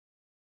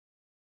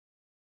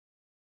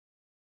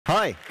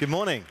Hi, good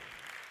morning.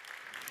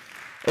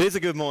 It is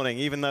a good morning,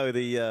 even though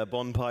the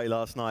Bond party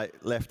last night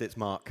left its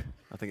mark,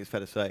 I think it's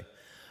fair to say.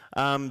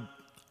 How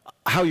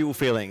are you all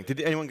feeling? Did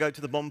anyone go to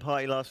the Bond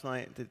party last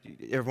night? Did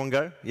everyone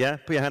go? Yeah?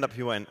 Put your hand up if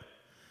you went.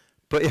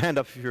 Put your hand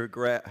up if you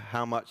regret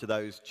how much of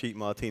those cheap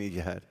martinis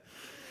you had.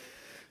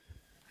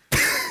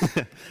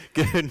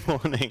 Good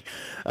morning.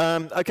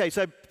 Okay,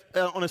 so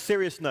on a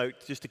serious note,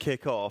 just to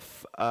kick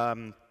off,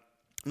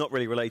 not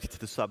really related to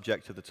the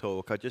subject of the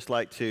talk, I'd just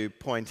like to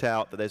point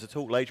out that there's a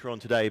talk later on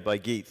today by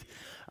Geet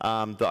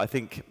that I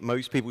think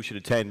most people should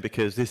attend,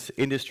 because this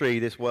industry,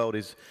 this world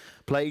is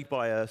plagued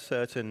by a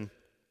certain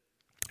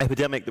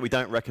epidemic that we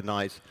don't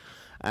recognize.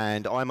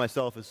 And I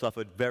myself have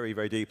suffered very,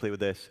 very deeply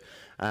with this.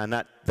 And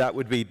that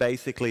would be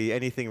basically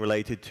anything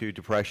related to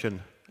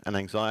depression and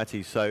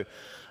anxiety. So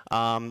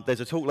there's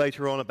a talk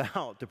later on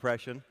about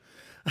depression,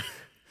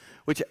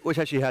 which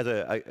actually has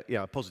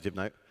a positive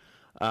note.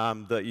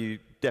 That you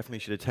definitely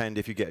should attend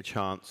if you get a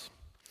chance.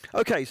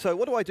 Okay, so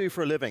what do I do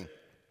for a living?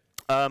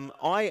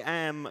 I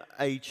am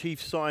a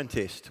chief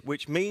scientist,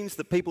 which means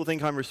that people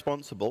think I'm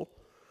responsible,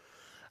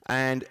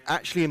 and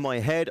actually in my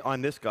head,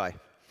 I'm this guy.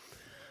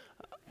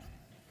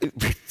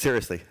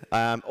 Seriously.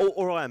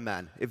 Or Iron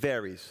Man. It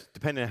varies,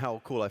 depending on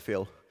how cool I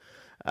feel.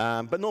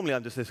 But normally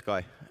I'm just this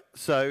guy.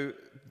 So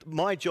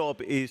my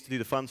job is to do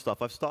the fun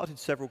stuff. I've started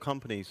several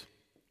companies,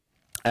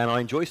 and I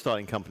enjoy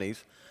starting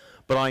companies,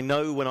 but I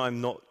know when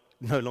I'm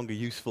no longer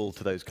useful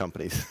to those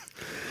companies.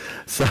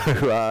 So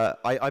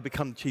I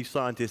become chief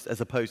scientist as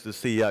opposed to the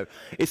CEO.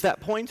 It's that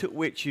point at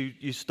which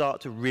you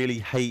start to really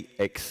hate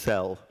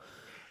Excel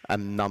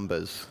and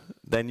numbers.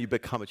 Then you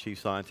become a chief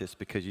scientist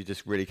because you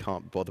just really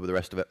can't bother with the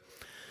rest of it.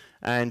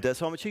 And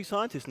so I'm a chief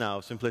scientist now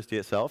of simplicity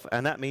itself,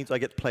 and that means I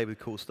get to play with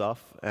cool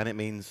stuff, and it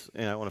means,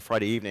 on a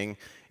Friday evening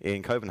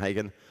in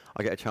Copenhagen,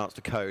 I get a chance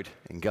to code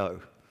and Go.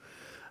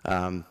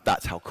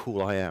 That's how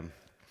cool I am.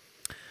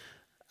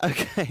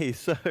 Okay,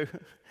 so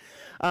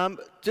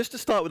just to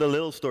start with a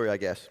little story, I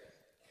guess.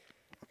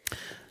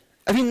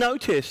 Have you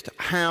noticed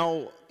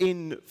how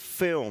in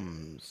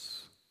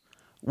films,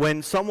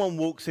 when someone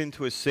walks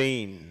into a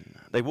scene,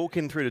 they walk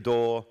in through the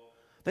door,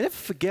 they never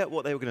forget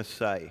what they were going to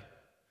say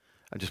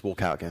and just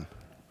walk out again?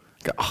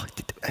 Go, oh,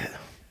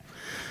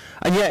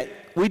 and yet,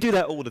 we do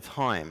that all the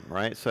time,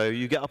 right? So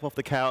you get up off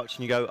the couch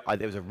and you go,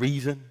 there was a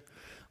reason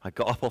I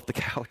got up off the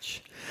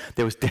couch.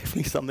 There was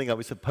definitely something I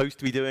was supposed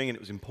to be doing, and it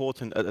was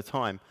important at the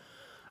time.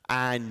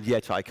 And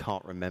yet I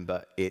can't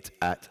remember it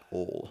at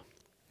all.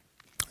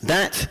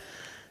 That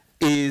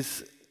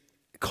is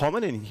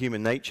common in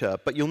human nature,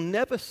 but you'll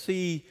never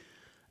see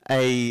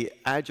an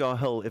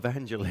agile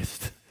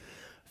evangelist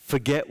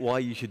forget why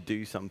you should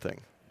do something.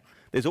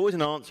 There's always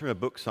an answer in a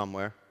book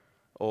somewhere,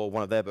 or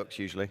one of their books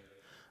usually.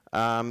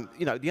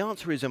 The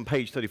answer is on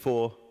page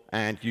 34,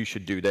 and you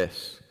should do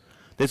this.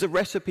 There's a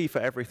recipe for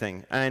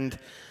everything. And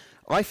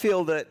I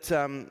feel that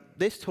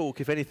this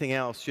talk, if anything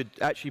else, should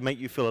actually make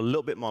you feel a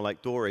little bit more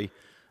like Dory,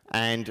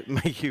 and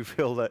make you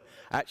feel that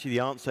actually the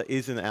answer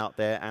isn't out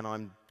there and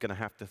I'm going to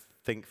have to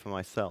think for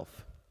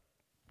myself.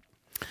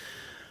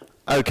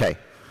 Okay,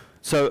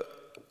 so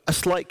a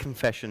slight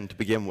confession to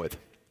begin with.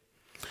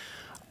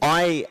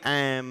 I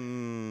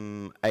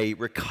am a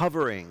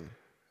recovering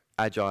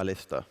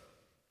Agilista.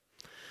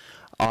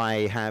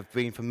 I have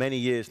been for many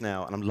years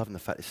now, and I'm loving the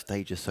fact this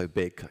stage is so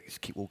big. I just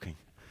keep walking.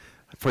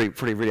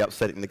 Pretty really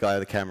upsetting the guy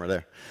with the camera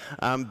there.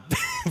 I'm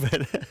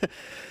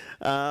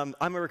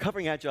a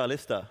recovering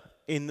Agilista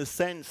in the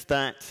sense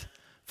that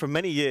for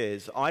many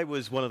years I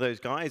was one of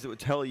those guys that would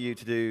tell you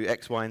to do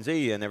X, Y, and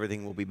Z and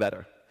everything will be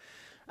better.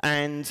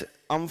 And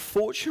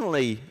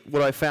unfortunately,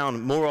 what I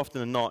found more often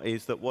than not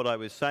is that what I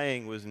was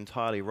saying was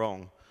entirely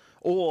wrong,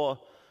 or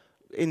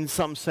in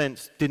some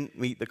sense didn't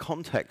meet the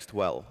context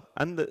well.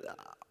 And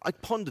I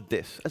pondered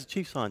this. As a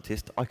chief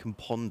scientist, I can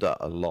ponder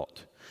a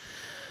lot.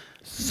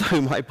 So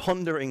my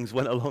ponderings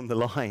went along the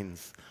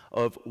lines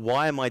of,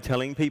 why am I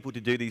telling people to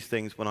do these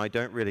things when I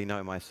don't really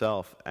know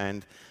myself?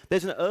 And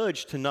there's an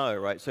urge to know,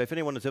 right? So if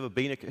anyone has ever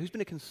been who's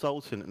been a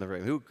consultant in the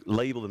room? Who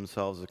label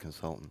themselves as a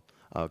consultant?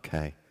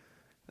 Okay.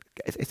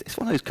 It's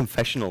one of those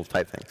confessional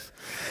type things.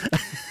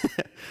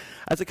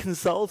 As a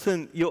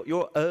consultant,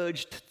 you're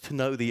urged to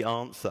know the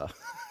answer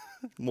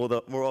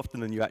more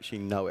often than you actually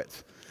know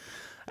it.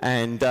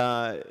 And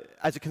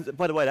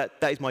by the way,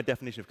 that is my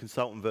definition of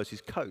consultant versus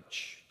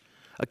coach.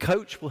 A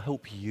coach will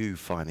help you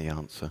find the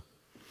answer,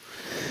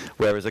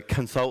 whereas a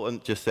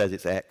consultant just says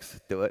it's X,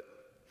 do it.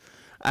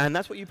 And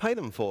that's what you pay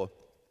them for.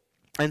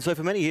 And so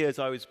for many years,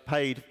 I was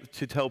paid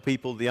to tell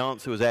people the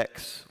answer was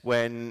X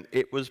when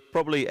it was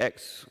probably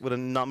X with a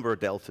number of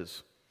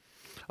deltas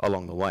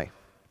along the way.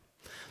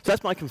 So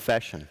that's my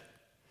confession.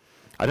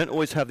 I don't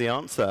always have the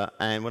answer,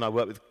 and when I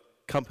work with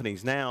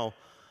companies now,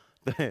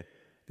 the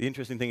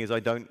interesting thing is I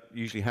don't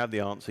usually have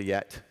the answer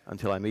yet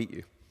until I meet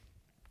you.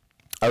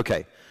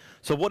 Okay.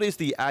 So what is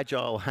the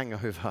Agile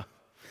Hangover?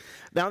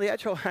 Now, the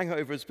Agile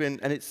Hangover has been,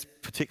 and it's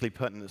particularly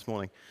pertinent this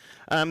morning,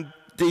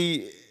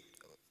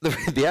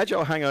 the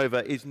Agile Hangover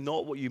is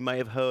not what you may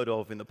have heard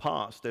of in the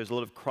past. There's a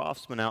lot of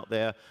craftsmen out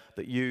there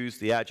that use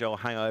the Agile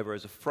Hangover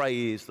as a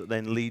phrase that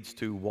then leads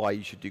to why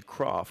you should do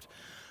craft,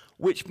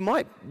 which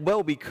might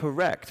well be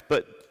correct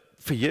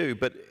for you,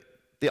 but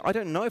I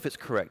don't know if it's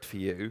correct for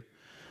you.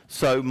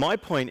 So my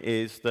point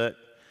is that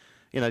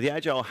the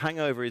Agile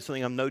Hangover is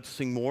something I'm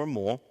noticing more and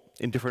more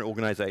in different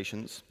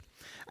organizations,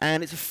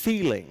 and it's a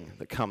feeling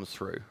that comes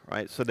through,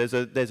 right? So there's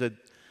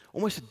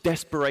almost a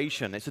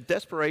desperation. It's a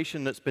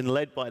desperation that's been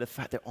led by the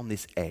fact they're on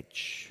this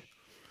edge.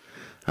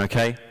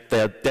 Okay? They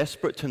are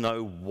desperate to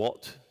know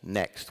what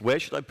next. Where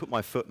should I put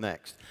my foot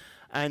next?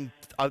 And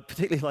I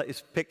particularly like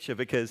this picture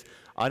because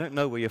I don't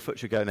know where your foot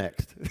should go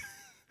next.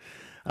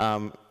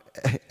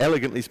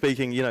 Elegantly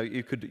speaking,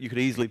 you could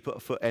easily put a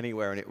foot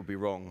anywhere and it would be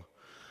wrong.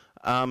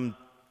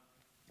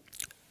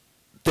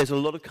 There's a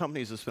lot of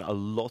companies that spend a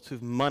lot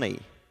of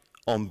money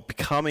on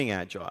becoming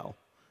agile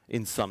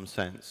in some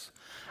sense.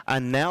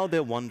 And now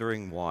they're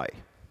wondering why.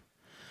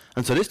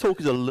 And so this talk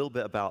is a little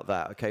bit about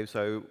that. Okay,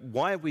 so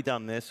why have we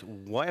done this?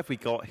 Why have we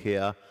got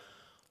here?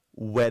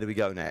 Where do we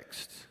go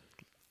next?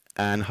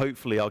 And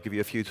hopefully I'll give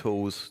you a few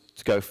tools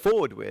to go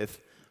forward with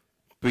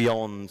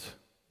beyond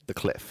the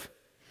cliff.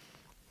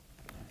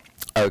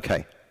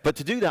 Okay, but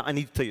to do that, I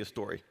need to tell you a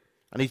story.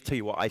 I need to tell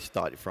you what I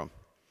started from.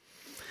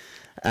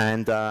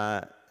 And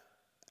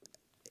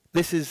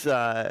this is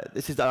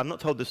I've not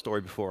told this story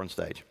before on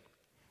stage.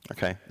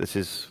 Okay, this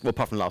is, well,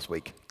 apart from last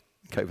week,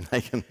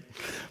 Copenhagen,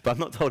 but I've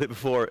not told it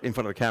before in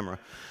front of a camera.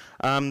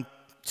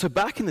 So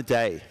back in the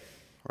day,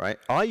 right,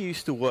 I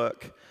used to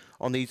work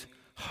on these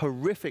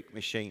horrific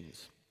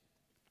machines.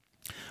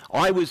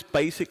 I was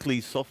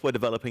basically software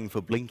developing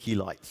for blinky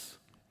lights.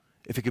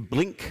 If it could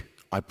blink,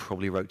 I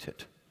probably wrote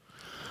it.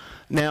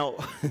 Now,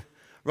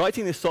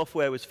 writing this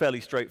software was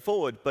fairly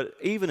straightforward, but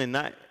even in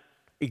that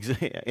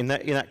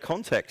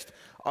context,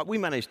 we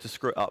managed to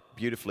screw it up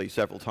beautifully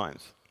several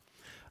times.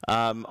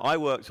 I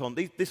worked on,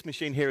 this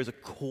machine here is a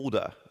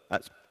Calder.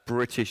 That's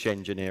British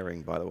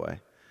engineering, by the way.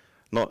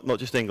 Not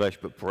just English,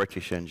 but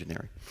British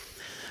engineering.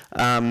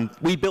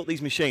 We built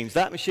these machines.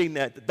 That machine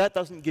there, that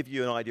doesn't give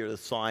you an idea of the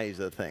size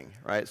of the thing,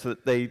 right? So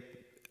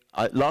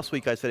last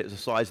week I said it was the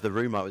size of the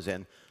room I was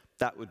in.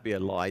 That would be a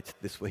lie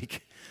this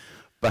week.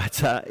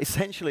 But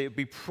essentially, it would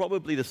be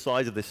probably the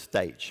size of this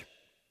stage.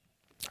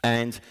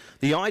 And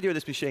the idea of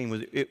this machine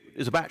was it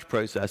was a batch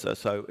processor,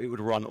 so it would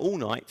run all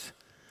night.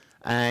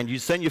 And you'd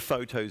send your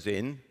photos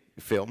in,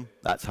 your film.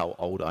 That's how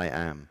old I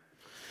am.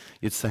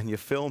 You'd send your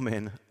film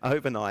in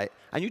overnight,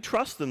 and you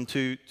trust them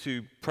to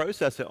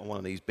process it on one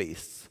of these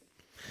beasts.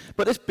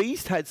 But this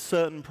beast had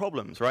certain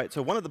problems, right?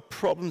 So one of the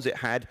problems it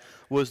had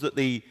was that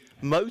the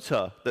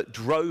motor that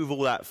drove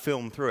all that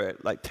film through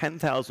it, like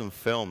 10,000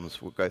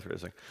 films would go through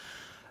this thing,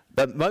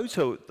 the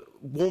motor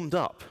warmed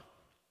up,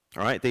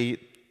 all right? The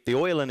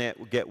oil in it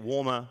would get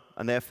warmer,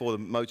 and therefore the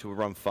motor would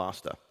run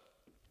faster.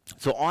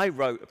 So I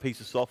wrote a piece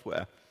of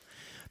software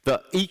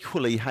that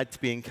equally had to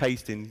be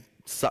encased in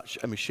such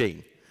a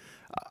machine.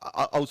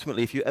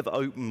 Ultimately, if you ever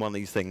open one of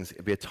these things,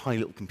 it'd be a tiny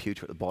little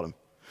computer at the bottom.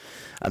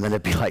 And then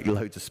there'd be like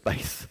loads of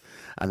space.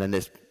 And then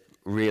this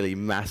really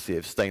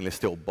massive stainless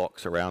steel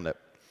box around it.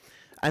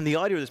 And the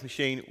idea of this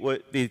machine,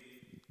 the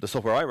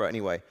software I wrote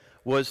anyway,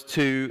 was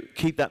to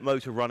keep that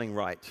motor running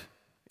right.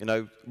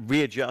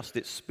 Readjust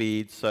its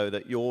speed so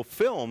that your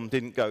film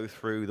didn't go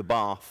through the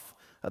bath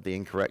at the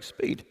incorrect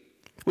speed,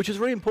 which is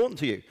really important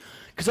to you.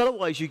 Because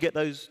otherwise you get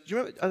those, do you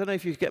remember, I don't know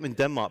if you get them in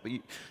Denmark, but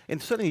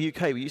certainly in the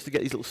UK, we used to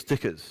get these little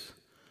stickers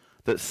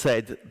that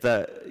said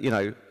that,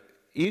 it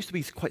used to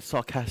be quite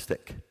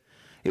sarcastic.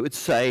 It would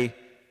say,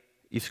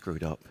 you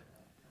screwed up.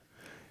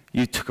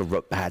 You took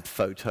a bad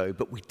photo,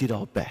 but we did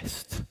our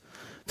best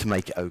to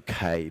make it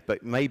okay.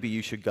 But maybe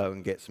you should go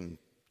and get some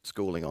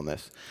schooling on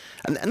this.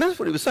 And that's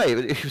what it would say.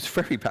 It was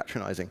very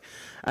patronizing.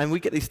 And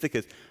we get these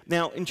stickers.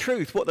 Now, in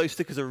truth, what those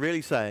stickers are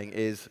really saying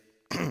is,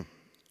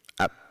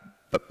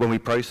 but when we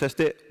processed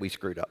it, we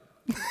screwed up.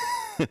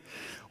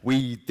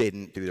 We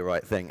didn't do the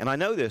right thing. And I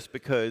know this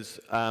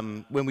because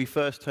when we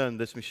first turned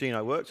this machine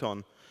I worked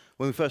on,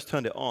 when we first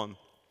turned it on,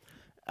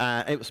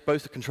 it was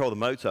supposed to control the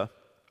motor,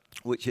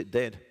 which it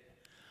did.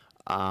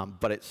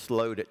 But it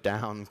slowed it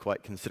down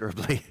quite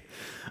considerably.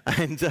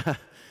 And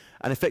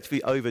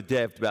effectively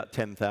over-devved about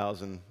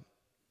 10,000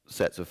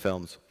 sets of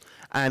films.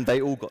 And they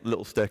all got a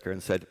little sticker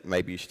and said,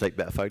 maybe you should take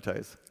better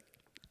photos.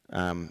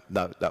 No,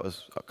 that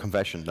was a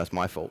confession. That's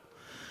my fault.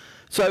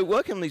 So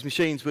working on these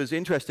machines was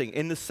interesting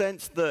in the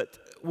sense that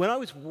when I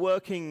was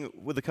working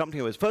with the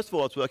company, first of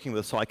all, I was working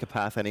with a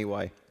psychopath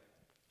anyway.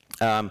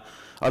 A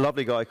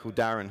lovely guy called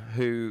Darren,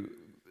 who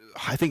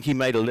I think he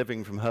made a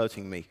living from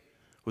hurting me,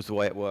 was the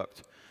way it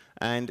worked.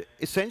 And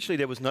essentially,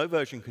 there was no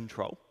version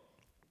control.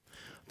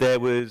 There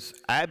was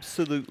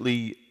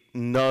absolutely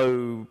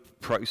no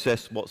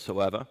process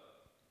whatsoever.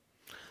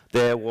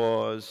 There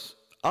was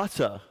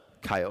utter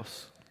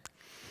chaos.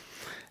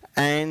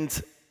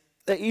 And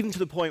even to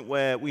the point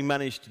where we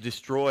managed to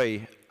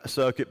destroy a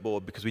circuit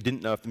board because we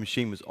didn't know if the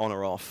machine was on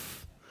or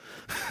off.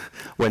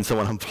 when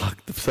someone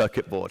unplugged the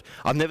circuit board.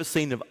 I've never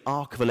seen an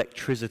arc of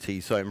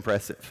electricity so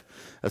impressive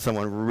as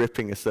someone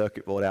ripping a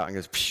circuit board out and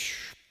goes,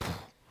 psh, psh,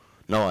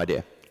 no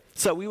idea.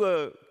 So we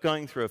were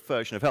going through a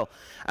version of hell.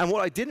 And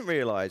what I didn't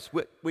realize,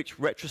 which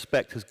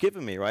retrospect has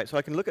given me, right? So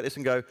I can look at this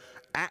and go,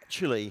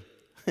 actually,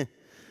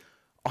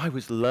 I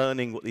was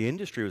learning what the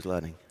industry was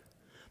learning.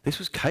 This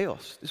was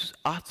chaos. This was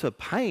utter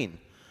pain.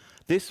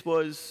 This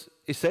was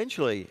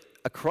essentially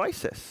a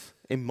crisis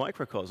in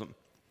microcosm.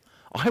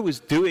 I was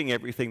doing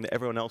everything that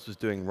everyone else was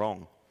doing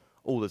wrong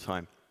all the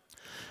time.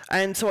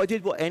 And so I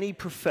did what any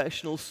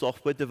professional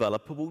software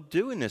developer will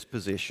do in this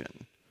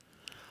position.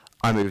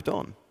 I moved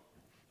on.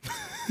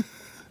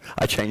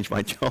 I changed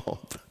my job.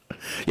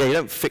 Yeah, you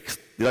don't fix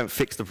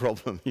the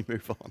problem, you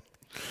move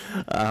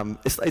on.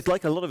 It's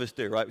like a lot of us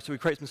do, right? So we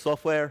create some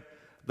software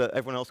that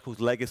everyone else calls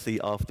legacy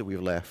after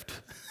we've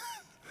left.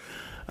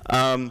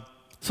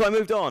 So I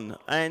moved on,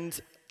 and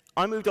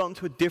I moved on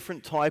to a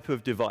different type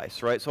of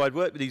device, right? So I'd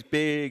worked with these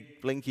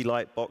big, blinky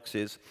light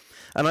boxes,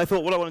 and I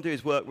thought what I want to do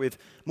is work with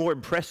more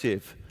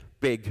impressive,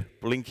 big,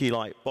 blinky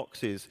light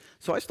boxes.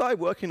 So I started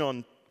working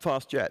on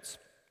fast jets,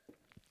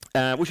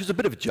 which was a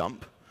bit of a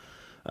jump,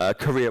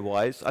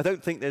 career-wise. I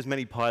don't think there's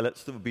many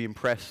pilots that would be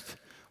impressed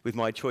with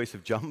my choice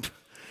of jump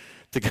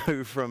to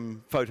go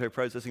from photo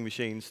processing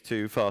machines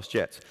to fast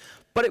jets.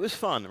 But it was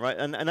fun, right?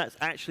 And that's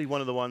actually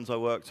one of the ones I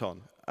worked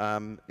on.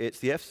 It's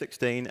the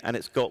F-16, and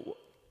it's got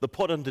the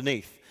pod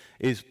underneath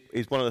is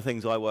one of the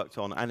things I worked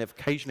on, and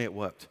occasionally it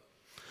worked.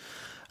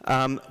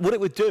 What it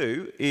would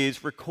do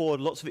is record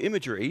lots of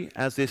imagery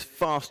as this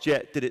fast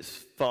jet did its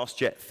fast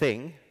jet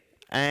thing,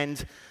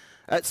 and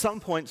at some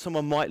point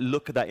someone might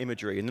look at that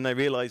imagery, and then they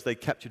realize they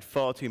captured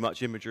far too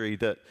much imagery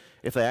that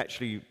if they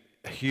actually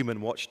a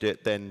human watched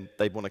it, then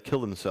they'd want to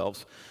kill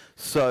themselves.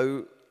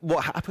 So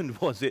what happened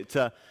was it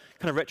kind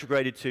of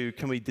retrograded to,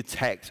 can we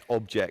detect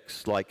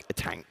objects like a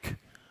tank?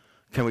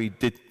 Can we,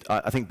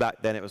 I think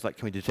back then it was like,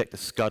 can we detect a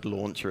Scud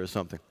launcher or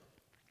something?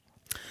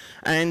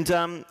 And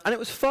it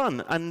was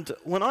fun. And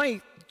when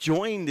I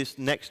joined this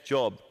next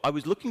job, I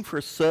was looking for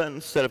a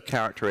certain set of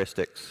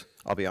characteristics,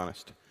 I'll be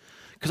honest.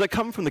 Because I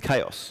come from the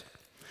chaos.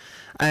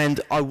 And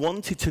I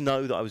wanted to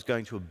know that I was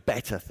going to a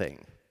better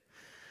thing.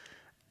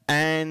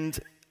 And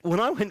when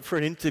I went for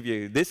an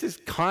interview, this is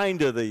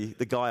kind of the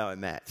guy I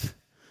met.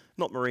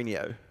 Not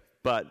Mourinho,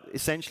 but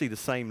essentially the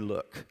same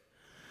look.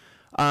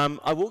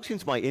 I walked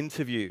into my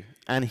interview,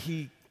 and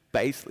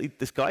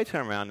this guy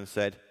turned around and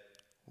said,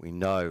 "We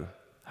know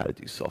how to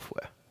do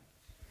software."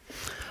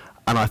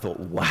 And I thought,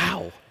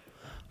 wow,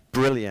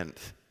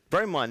 brilliant.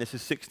 Bear in mind, this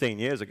is 16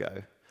 years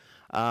ago.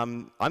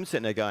 I'm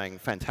sitting there going,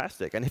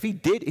 fantastic. And if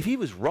he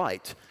was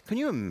right, can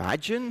you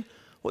imagine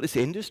what this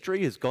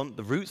industry has gone,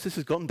 the routes this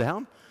has gone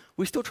down?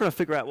 We're still trying to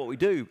figure out what we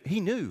do. He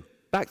knew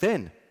back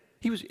then,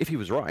 if he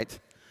was right.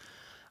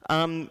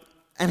 And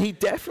he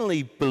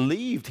definitely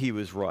believed he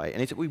was right.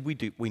 And he said,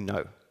 we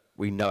know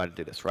how to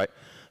do this, right?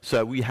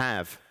 So we do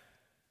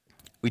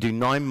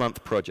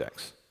 9-month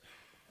projects.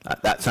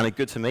 That sounded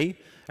good to me.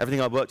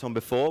 Everything I worked on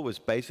before was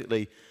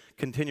basically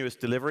continuous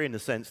delivery in the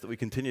sense that we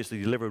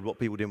continuously delivered what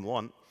people didn't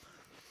want.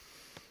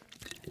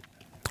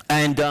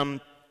 And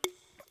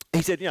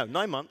he said,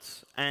 9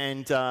 months,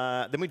 and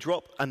then we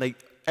drop, and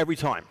every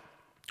time,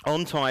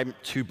 on time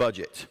to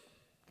budget.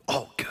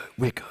 Oh, good,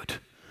 we're good.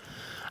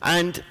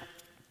 And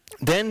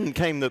then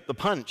came the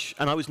punch,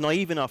 and I was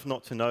naive enough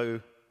not to know,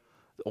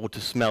 or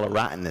to smell a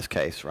rat in this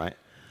case, right?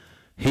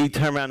 He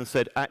turned around and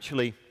said,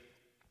 actually,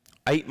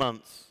 8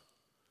 months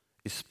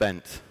is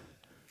spent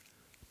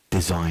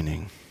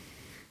designing.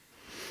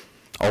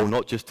 Oh,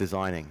 not just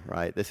designing,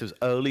 right? This was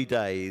early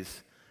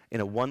days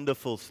in a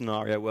wonderful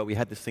scenario where we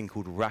had this thing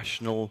called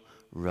rational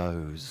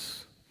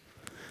rows.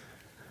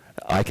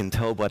 I can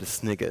tell by the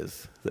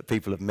sniggers that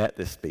people have met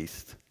this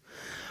beast.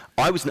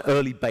 I was an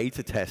early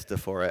beta tester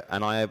for it,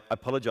 and I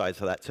apologize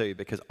for that too,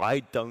 because I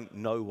don't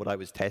know what I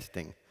was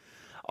testing.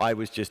 I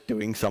was just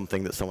doing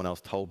something that someone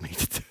else told me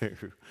to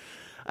do.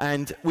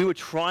 And we were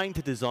trying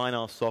to design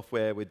our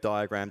software with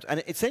diagrams,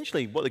 and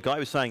essentially what the guy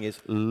was saying is,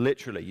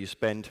 literally, you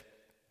spend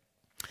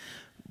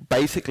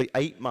basically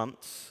 8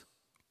 months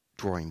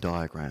drawing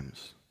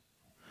diagrams.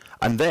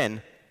 And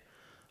then,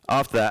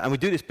 after that, and we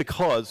do this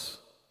because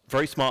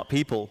very smart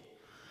people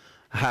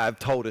have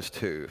told us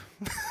to,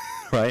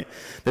 right?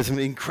 There's some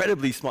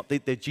incredibly smart,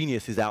 they're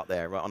geniuses out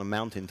there, right, on a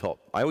mountaintop.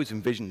 I always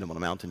envisioned them on a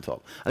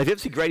mountaintop. And if you ever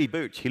see Grady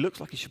Booch, he looks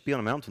like he should be on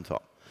a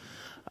mountaintop.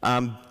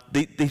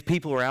 These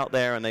people were out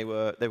there, and they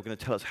were going to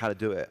tell us how to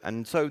do it.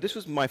 And so this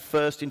was my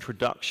first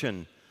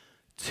introduction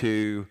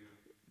to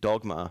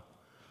dogma,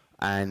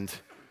 and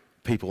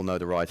people know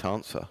the right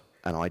answer,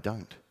 and I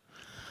don't.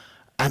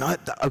 And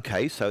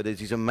okay, so there's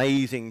these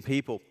amazing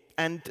people.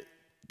 And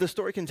the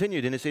story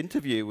continued in this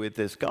interview with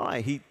this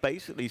guy. He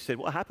basically said,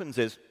 what happens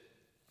is,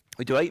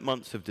 we do 8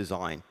 months of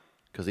design,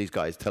 because these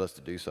guys tell us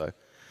to do so.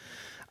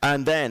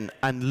 And then,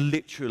 and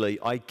literally,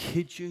 I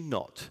kid you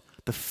not,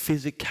 the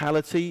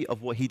physicality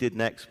of what he did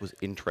next was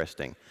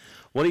interesting.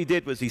 What he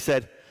did was he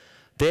said,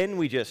 then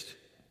we just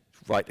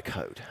write the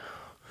code.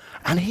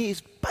 And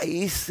he's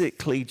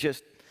basically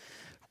just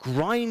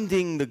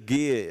grinding the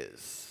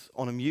gears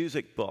on a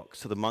music box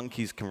so the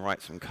monkeys can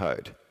write some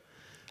code.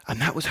 And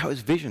that was how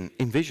it was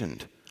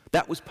envisioned.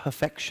 That was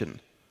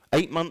perfection.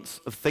 8 months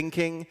of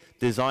thinking,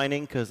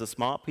 designing, because the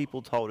smart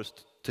people told us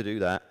to do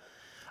that.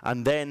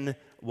 And then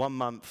 1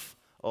 month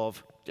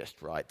of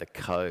just write the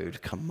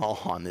code. Come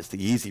on, it's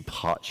the easy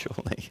part,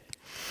 surely.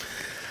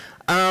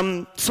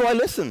 So I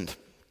listened,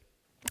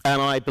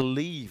 and I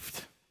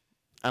believed,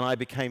 and I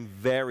became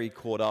very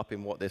caught up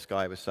in what this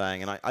guy was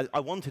saying. And I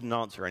wanted an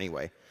answer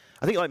anyway.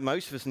 I think like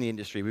most of us in the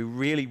industry, we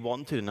really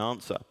wanted an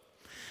answer.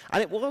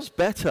 And it was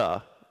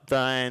better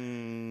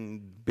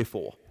than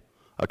before.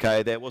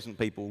 Okay, there wasn't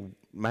people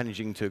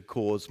managing to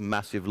cause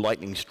massive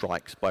lightning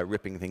strikes by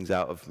ripping things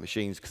out of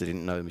machines because they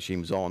didn't know the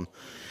machine was on.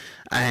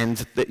 And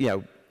that,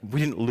 we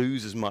didn't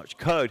lose as much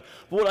code.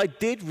 But what I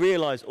did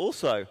realize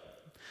also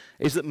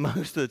is that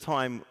most of the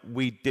time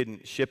we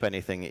didn't ship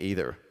anything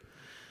either.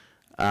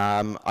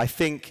 I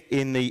think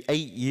in the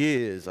 8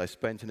 years I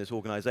spent in this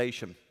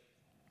organization,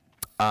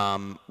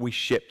 we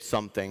shipped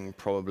something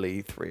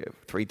probably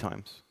three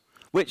times,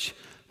 which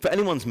for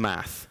anyone's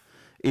math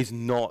is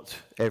not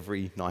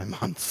every 9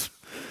 months.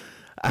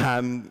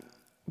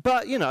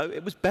 But,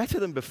 it was better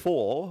than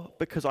before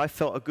because I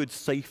felt a good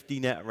safety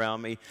net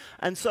around me.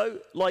 And so,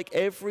 like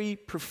every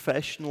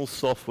professional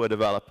software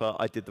developer,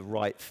 I did the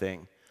right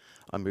thing.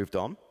 I moved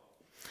on.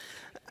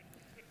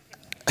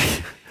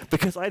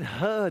 Because I'd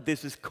heard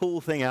there's this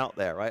cool thing out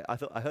there, right?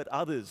 I heard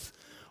others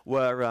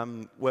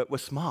were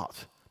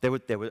smart. There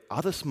were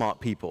other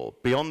smart people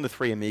beyond the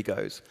three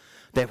amigos.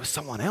 There was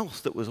someone else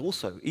that was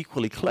also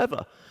equally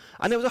clever.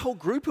 And there was a whole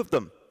group of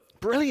them.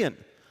 Brilliant.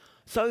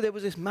 So there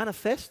was this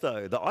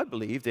manifesto that I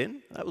believed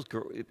in. That was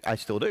I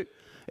still do.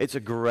 It's a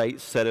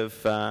great set of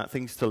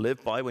things to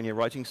live by when you're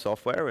writing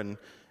software and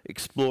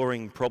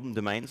exploring problem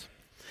domains.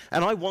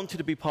 And I wanted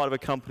to be part of a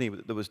company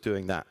that was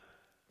doing that.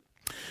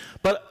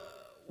 But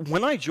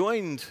when I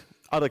joined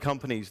other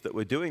companies that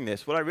were doing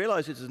this, what I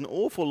realized is there's an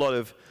awful lot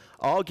of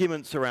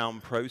arguments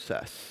around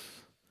process.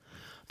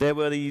 There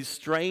were these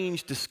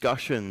strange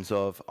discussions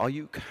of, are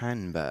you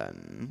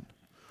Kanban?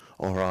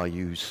 Or are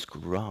you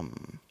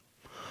Scrum?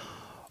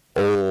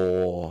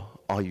 Or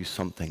are you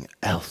something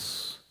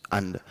else?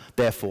 And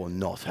therefore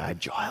not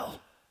Agile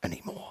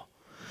anymore.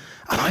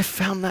 And I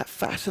found that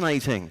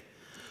fascinating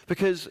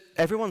because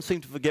everyone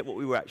seemed to forget what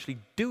we were actually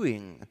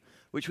doing,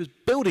 which was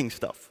building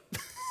stuff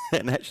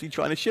and actually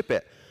trying to ship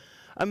it.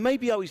 And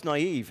maybe I was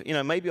naive.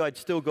 Maybe I'd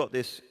still got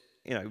this,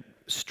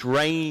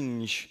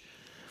 strange,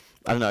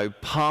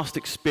 past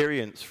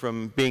experience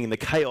from being in the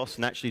chaos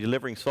and actually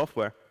delivering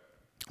software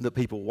that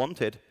people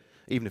wanted,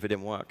 even if it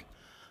didn't work.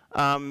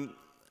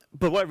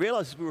 But what I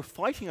realized is we were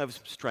fighting over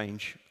some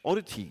strange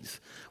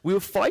oddities. We were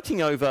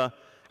fighting over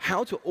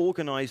how to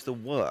organize the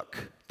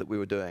work that we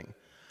were doing.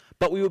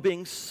 But we were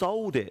being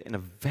sold it in a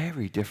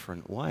very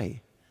different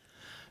way.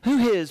 Who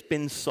here has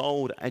been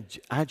sold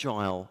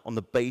Agile on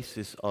the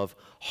basis of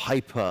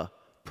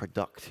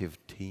hyper-productive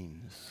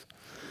teams?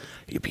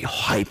 You'd be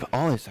hyper.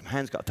 Oh, there's some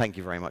hands got. Thank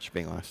you very much for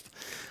being honest.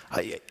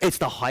 It's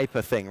the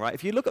hyper thing, right?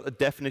 If you look at the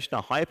definition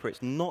of hyper,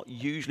 it's not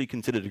usually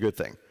considered a good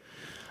thing.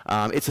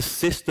 It's a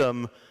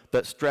system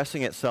that's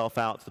stressing itself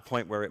out to the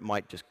point where it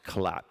might just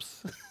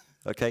collapse.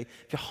 Okay?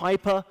 If you're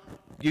hyper,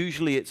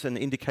 usually it's an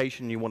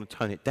indication you want to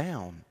tone it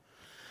down.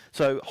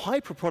 So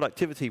hyper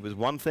productivity was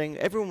one thing.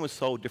 Everyone was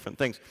sold different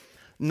things.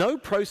 No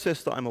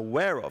process that I'm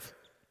aware of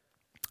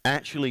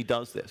actually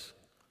does this,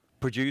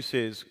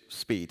 produces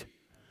speed.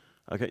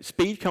 Okay?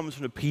 Speed comes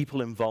from the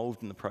people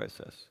involved in the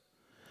process.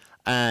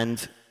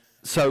 And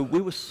so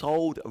we were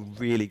sold a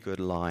really good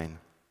line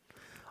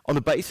on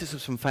the basis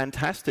of some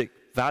fantastic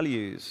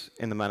values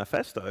in the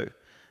manifesto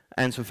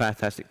and some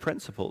fantastic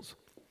principles.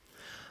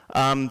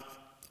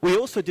 We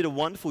also did a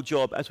wonderful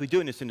job, as we do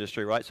in this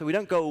industry, right? So we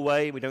don't go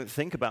away, we don't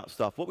think about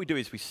stuff. What we do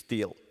is we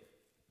steal.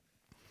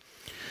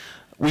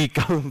 We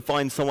go and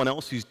find someone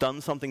else who's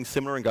done something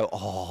similar and go,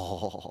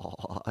 oh,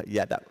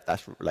 yeah,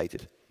 that's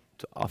related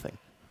to our thing.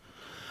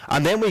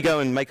 And then we go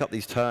and make up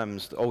these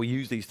terms, or we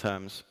use these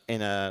terms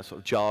in a sort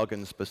of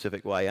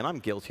jargon-specific way, and I'm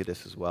guilty of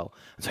this as well.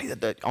 And say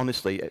that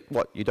honestly,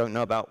 what, you don't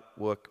know about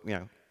work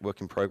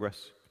in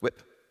progress?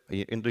 WIP? Are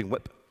you doing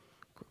WIP?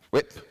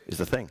 WIP is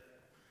the thing.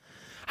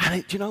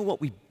 And do you know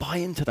what? We buy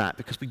into that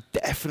because we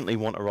definitely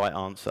want a right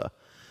answer.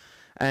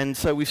 And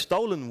so we've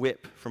stolen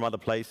WIP from other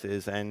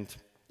places, and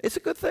it's a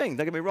good thing,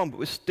 don't get me wrong, but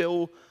we're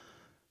still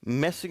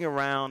messing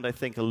around, I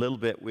think, a little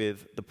bit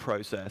with the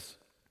process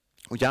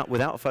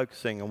without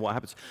focusing on what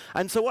happens.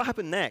 And so what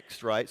happened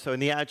next, right? So in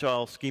the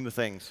Agile scheme of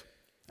things,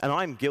 and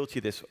I'm guilty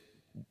of this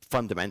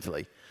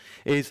fundamentally,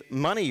 is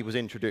money was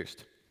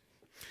introduced.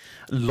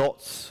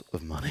 Lots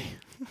of money.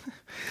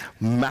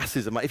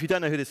 Masses of money. If you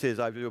don't know who this is,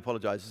 I do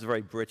apologize. This is a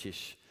very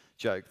British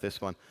joke, this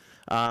one.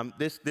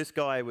 This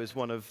guy was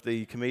one of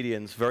the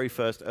comedian's very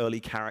first early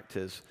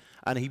characters,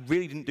 and he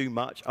really didn't do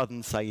much other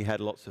than say he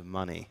had lots of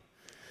money.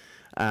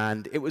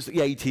 And it was the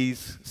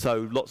 80s,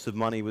 so lots of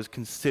money was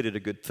considered a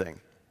good thing.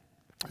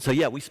 So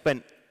yeah, we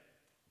spent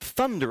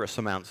thunderous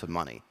amounts of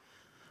money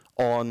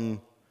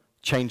on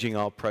changing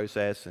our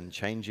process and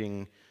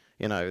changing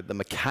the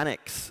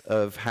mechanics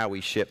of how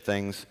we ship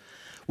things,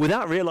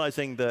 without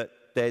realizing that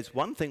there's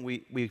one thing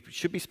we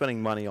should be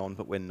spending money on,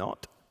 but we're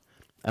not.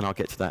 And I'll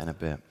get to that in a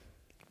bit.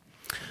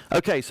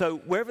 Okay, so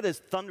wherever there's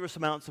thunderous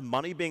amounts of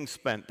money being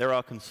spent, there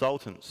are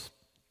consultants.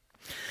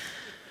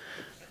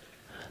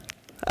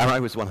 And I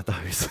was one of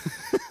those.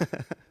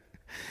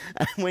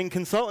 And when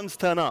consultants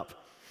turn up,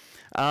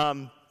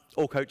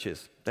 or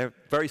coaches, they're a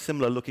very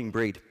similar looking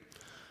breed.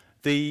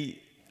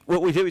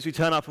 What we do is we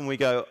turn up and we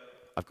go,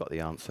 I've got the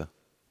answer.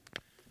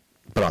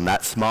 But I'm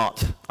that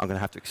smart, I'm going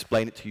to have to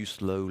explain it to you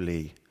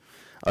slowly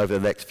over the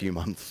next few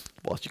months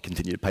whilst you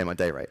continue to pay my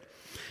day rate.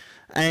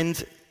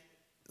 And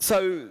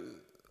so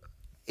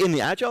in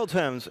the Agile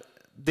terms,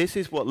 this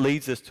is what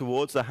leads us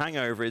towards the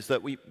hangover, is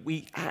that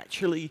we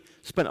actually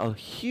spent a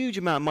huge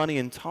amount of money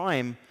and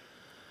time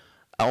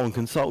on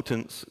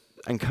consultants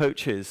and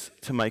coaches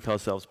to make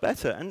ourselves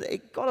better. And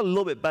it got a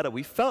little bit better.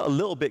 We felt a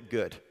little bit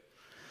good.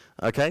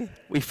 Okay?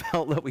 We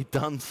felt that we'd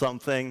done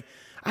something.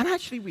 And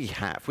actually we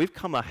have. We've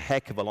come a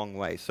heck of a long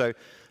way. So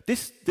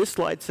this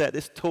slide set,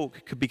 this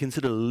talk could be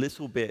considered a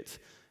little bit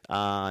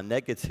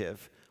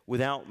negative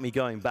without me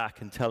going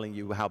back and telling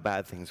you how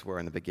bad things were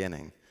in the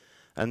beginning.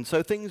 And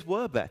so things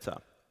were better.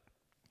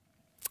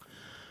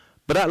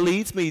 But that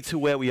leads me to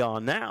where we are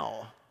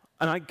now.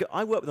 And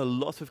I work with a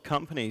lot of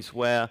companies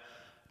where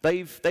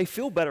they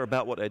feel better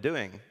about what they're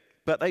doing,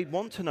 but they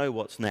want to know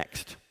what's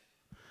next.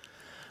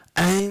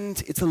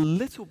 And it's a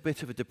little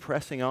bit of a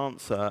depressing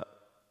answer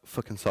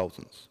for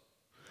consultants,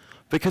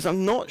 because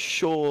I'm not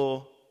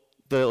sure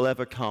they'll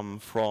ever come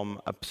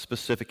from a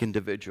specific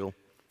individual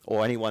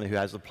or anyone who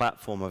has a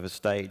platform of a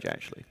stage,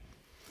 actually.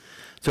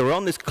 So we're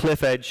on this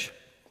cliff edge,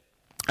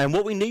 and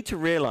what we need to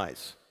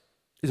realize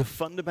is a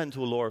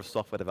fundamental law of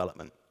software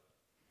development.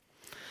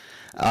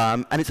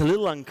 And it's a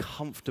little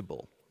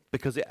uncomfortable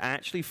because it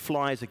actually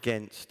flies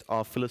against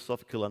our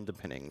philosophical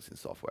underpinnings in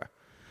software,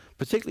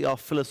 particularly our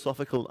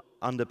philosophical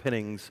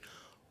underpinnings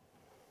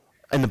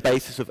and the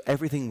basis of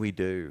everything we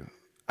do.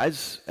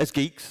 As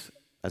geeks,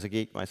 as a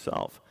geek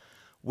myself,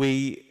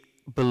 we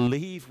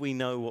believe we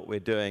know what we're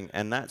doing,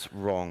 and that's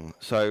wrong.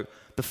 So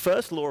the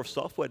first law of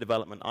software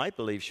development, I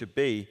believe, should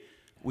be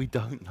we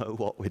don't know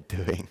what we're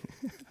doing.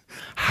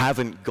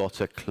 Haven't got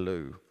a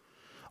clue.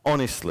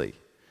 Honestly.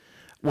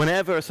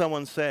 Whenever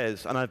someone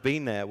says, and I've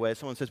been there, where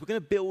someone says, we're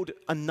going to build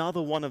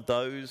another one of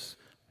those,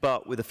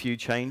 but with a few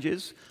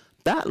changes,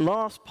 that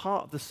last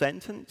part of the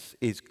sentence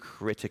is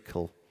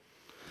critical.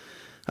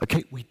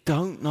 Okay, we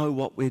don't know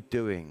what we're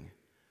doing.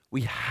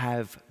 We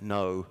have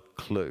no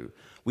clue.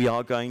 We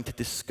are going to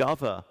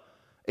discover,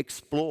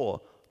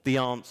 explore the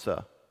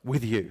answer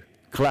with you,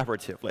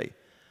 collaboratively.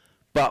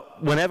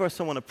 But whenever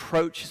someone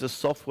approaches a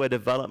software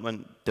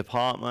development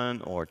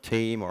department or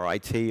team or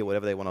IT or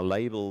whatever they want to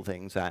label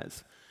things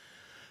as,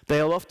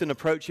 they'll often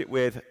approach it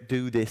with,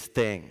 do this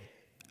thing.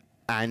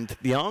 And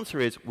the answer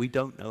is, we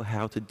don't know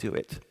how to do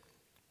it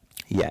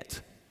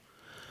yet.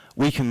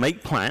 We can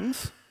make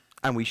plans,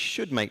 and we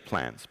should make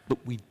plans,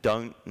 but we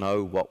don't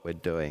know what we're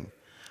doing.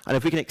 And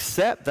if we can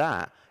accept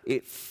that,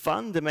 it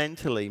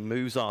fundamentally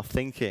moves our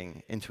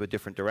thinking into a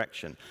different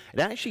direction. It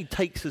actually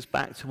takes us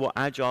back to what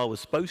Agile was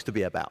supposed to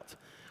be about,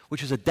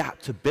 which is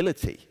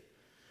adaptability.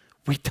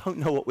 We don't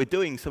know what we're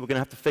doing, so we're going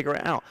to have to figure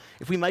it out.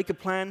 If we make a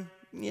plan,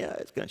 yeah,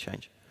 it's going to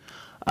change.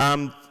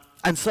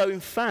 And so, in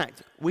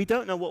fact, we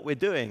don't know what we're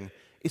doing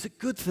is a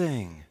good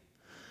thing.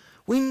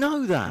 We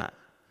know that.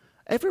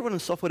 Everyone in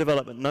software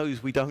development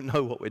knows we don't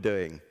know what we're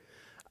doing.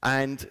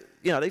 And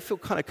they feel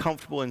kind of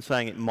comfortable in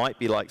saying it might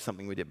be like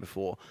something we did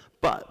before,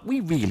 but we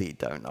really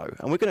don't know,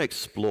 and we're going to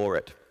explore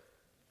it.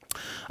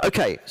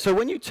 Okay, so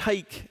when you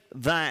take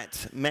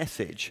that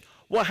message,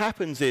 what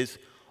happens is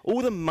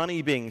all the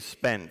money being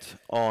spent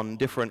on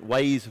different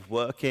ways of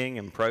working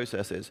and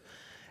processes,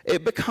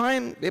 it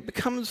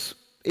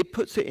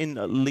puts it in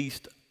at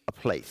least a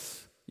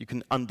place. You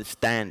can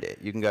understand it.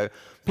 You can go,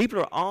 people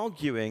are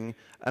arguing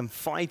and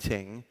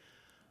fighting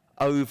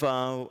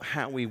over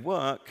how we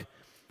work,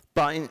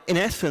 but in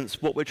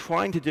essence, what we're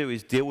trying to do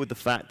is deal with the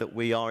fact that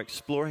we are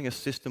exploring a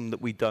system that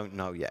we don't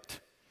know yet.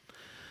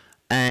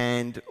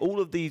 And all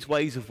of these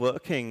ways of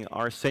working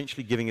are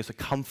essentially giving us a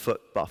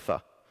comfort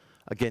buffer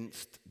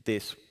against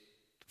this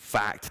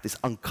fact, this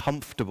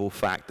uncomfortable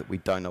fact that we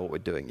don't know what we're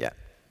doing yet.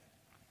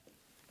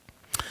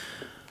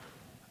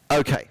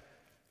 Okay,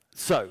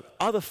 so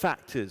other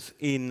factors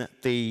in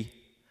the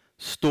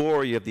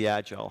story of the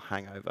Agile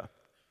Hangover.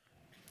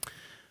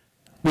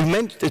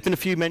 There's been a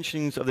few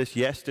mentions of this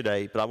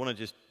yesterday, but I want to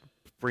just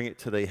bring it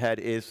to the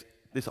head, is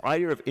this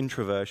idea of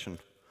introversion.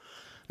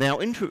 Now,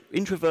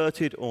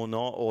 introverted or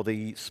not, or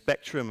the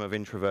spectrum of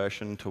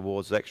introversion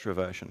towards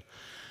extroversion,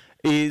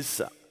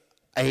 is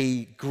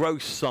a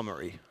gross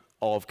summary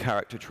of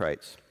character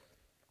traits.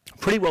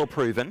 Pretty well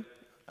proven,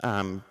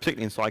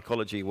 particularly in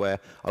psychology where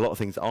a lot of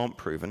things aren't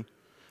proven.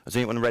 Has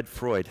anyone read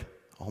Freud?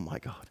 Oh my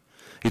God.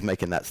 He's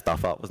making that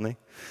stuff up, wasn't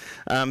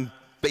he?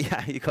 But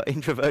yeah, you've got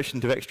introversion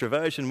to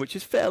extroversion, which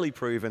is fairly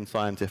proven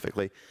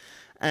scientifically.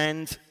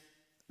 And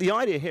the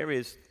idea here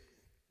is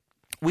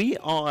we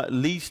are at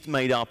least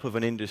made up of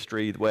an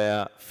industry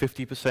where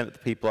 50% of the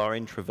people are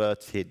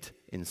introverted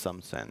in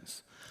some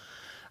sense.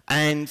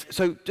 And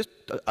so just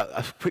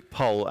a quick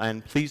poll,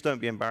 and please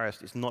don't be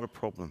embarrassed. It's not a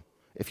problem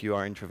if you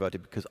are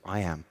introverted, because I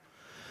am.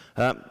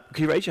 Can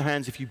you raise your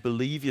hands if you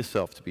believe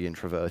yourself to be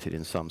introverted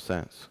in some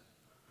sense?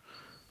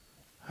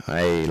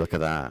 Hey, look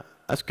at that.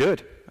 That's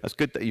good. That's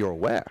good that you're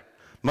aware.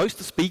 Most of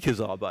the speakers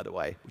are, by the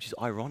way, which is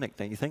ironic,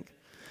 don't you think?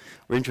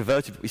 We're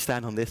introverted, but we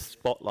stand on this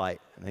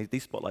spotlight. And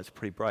these spotlights are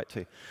pretty bright,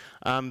 too.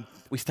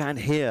 We stand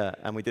here,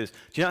 and we do this.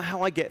 Do you know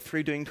how I get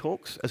through doing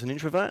talks as an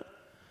introvert?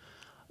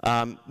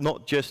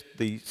 Not just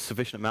the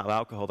sufficient amount of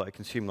alcohol that I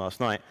consumed last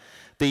night.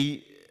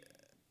 The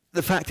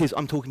fact is,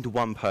 I'm talking to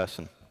one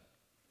person.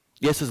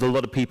 Yes, there's a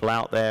lot of people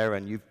out there,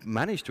 and you've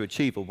managed to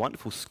achieve a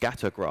wonderful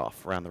scatter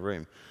graph around the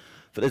room.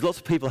 But there's lots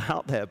of people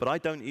out there, but I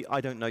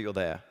don't know you're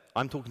there.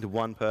 I'm talking to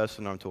one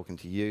person, or I'm talking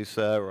to you,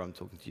 sir, or I'm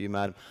talking to you,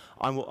 madam.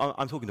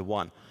 I'm talking to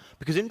one.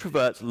 Because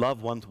introverts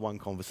love one-to-one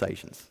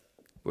conversations.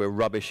 We're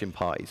rubbish in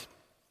parties.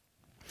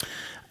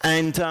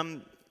 And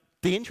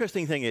the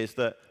interesting thing is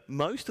that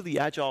most of the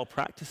agile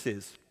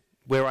practices,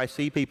 where I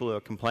see people who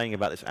are complaining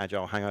about this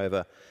agile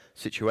hangover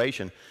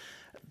situation,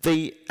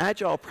 the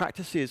agile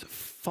practices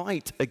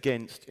fight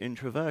against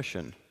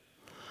introversion.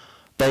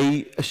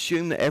 They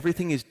assume that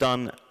everything is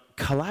done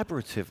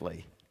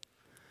collaboratively.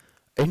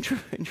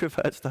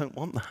 Introverts don't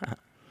want that.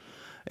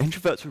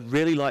 Introverts would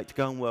really like to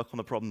go and work on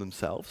the problem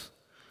themselves,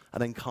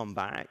 and then come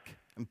back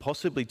and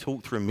possibly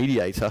talk through a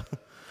mediator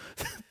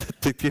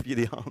to give you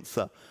the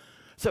answer.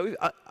 So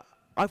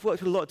I've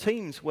worked with a lot of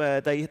teams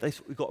where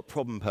we've got a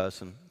problem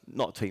person,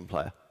 not a team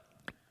player.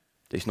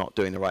 He's not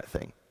doing the right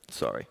thing.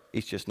 Sorry,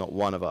 he's just not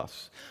one of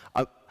us.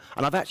 And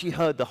I've actually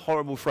heard the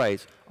horrible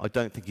phrase, I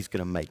don't think he's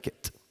going to make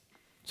it.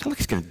 It's not like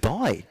he's going to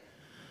die.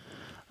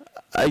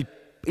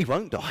 He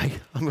won't die.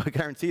 I'm going to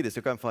guarantee this.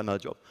 He'll go and find another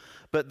job.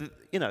 But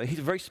you know, he's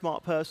a very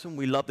smart person.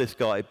 We love this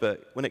guy.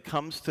 But when it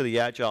comes to the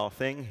agile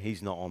thing,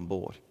 he's not on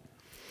board.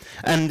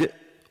 And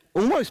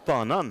almost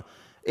bar none,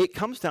 it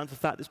comes down to the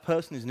fact this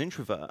person is an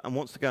introvert and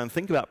wants to go and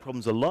think about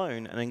problems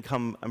alone, and then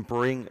come and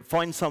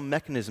find some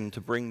mechanism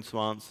to bring some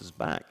answers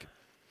back.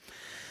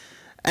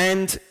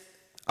 And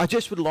I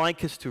just would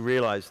like us to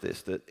realize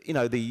this, that you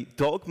know, the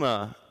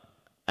dogma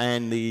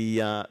and the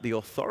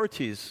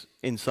authorities,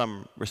 in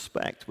some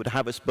respect, would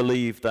have us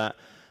believe that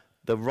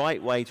the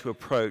right way to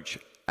approach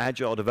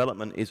agile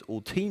development is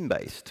all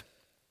team-based,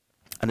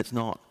 and it's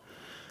not.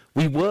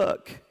 We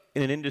work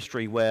in an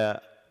industry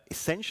where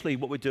essentially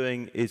what we're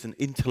doing is an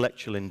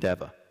intellectual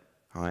endeavor.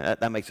 All right?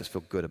 That makes us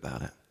feel good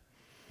about it.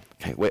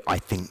 Okay, I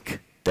think,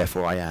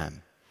 therefore I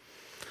am.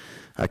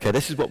 Okay,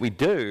 this is what we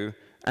do,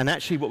 and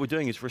actually what we're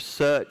doing is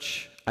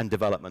research and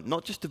development.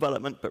 Not just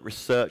development, but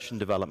research and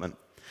development.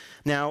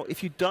 Now,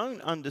 if you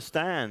don't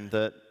understand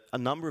that a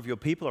number of your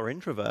people are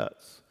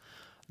introverts,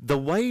 the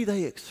way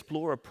they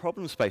explore a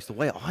problem space, the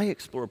way I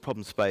explore a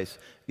problem space,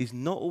 is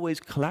not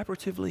always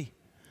collaboratively.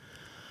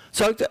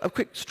 So a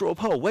quick straw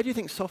poll, where do you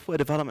think software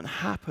development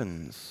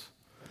happens?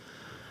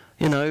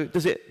 You know,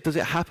 does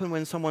it happen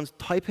when someone's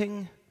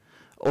typing,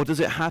 or does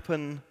it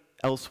happen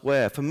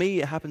elsewhere? For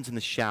me, it happens in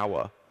the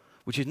shower,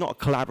 which is not a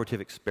collaborative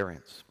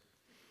experience.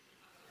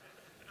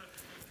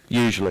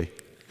 Usually.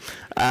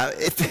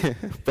 It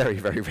very,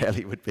 very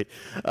rarely would be.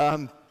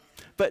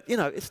 But you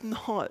know, it's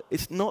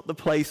not the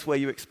place where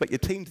you expect your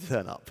team to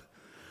turn up.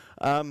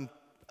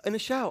 In the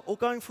shower, or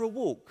going for a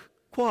walk,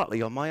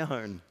 quietly on my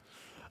own.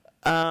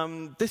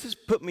 This has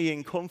put me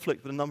in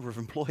conflict with a number of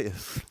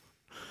employers,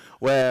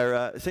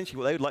 where essentially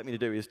what they would like me to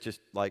do is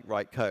just like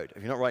write code.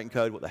 If you're not writing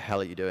code, what the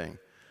hell are you doing?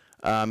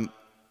 I'm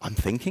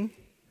thinking.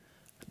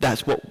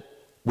 That's what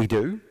we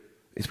do,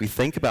 is we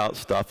think about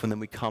stuff and then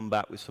we come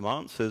back with some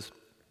answers.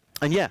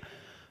 And yeah,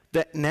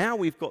 that now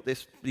we've got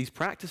these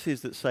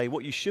practices that say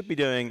what you should be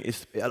doing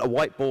is at a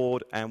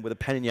whiteboard and with a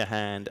pen in your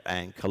hand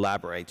and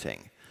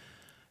collaborating.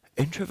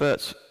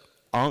 Introverts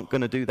aren't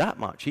going to do that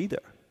much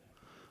either.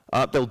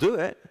 They'll do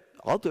it.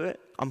 I'll do it.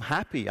 I'm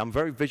happy. I'm a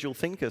very visual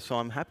thinker, so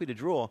I'm happy to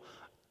draw.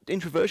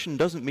 Introversion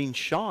doesn't mean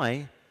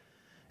shy.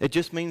 It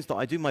just means that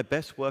I do my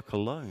best work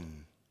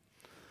alone.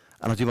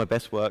 And I do my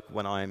best work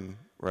when I'm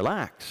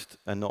relaxed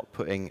and not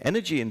putting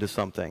energy into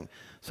something.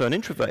 So an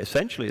introvert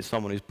essentially is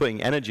someone who's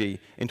putting energy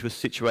into a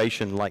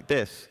situation like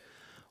this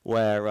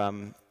where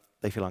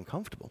they feel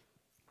uncomfortable.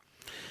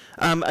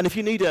 And if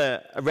you need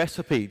a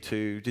recipe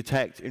to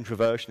detect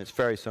introversion, it's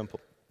very simple.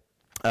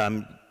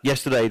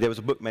 Yesterday there was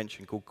a book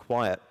mentioned called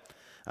Quiet.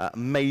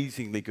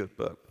 Amazingly good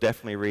book.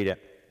 Definitely read it.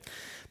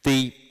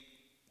 The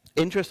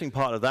interesting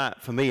part of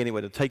that, for me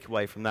anyway, the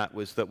takeaway from that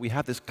was that we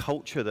have this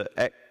culture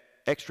that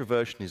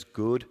extroversion is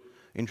good,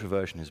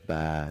 introversion is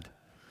bad.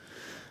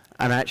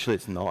 And actually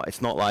it's not.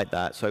 It's not like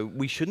that. So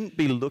we shouldn't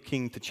be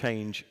looking to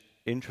change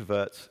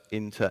introverts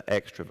into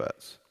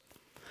extroverts.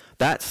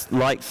 That's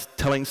like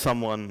telling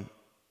someone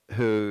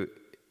who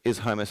is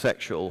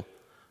homosexual,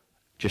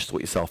 just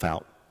sort yourself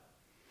out.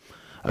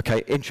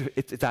 Okay,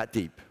 it's that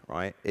deep,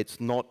 right?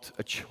 It's not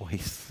a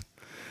choice.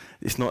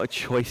 It's not a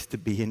choice to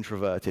be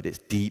introverted. It's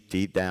deep,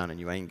 deep down, and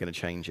you ain't going to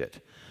change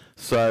it.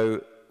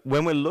 So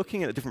when we're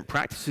looking at the different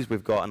practices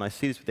we've got, and I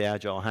see this with the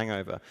Agile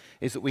Hangover,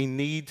 is that we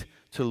need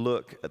to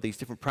look at these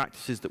different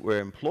practices that we're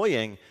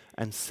employing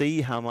and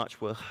see how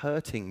much we're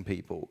hurting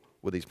people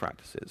with these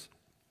practices.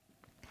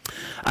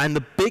 And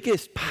the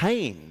biggest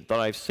pain that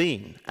I've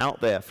seen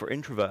out there for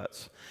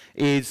introverts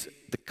is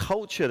the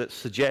culture that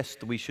suggests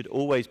that we should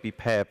always be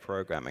pair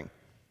programming.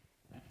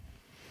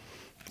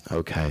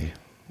 Okay,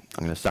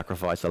 I'm going to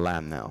sacrifice a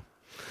lamb now.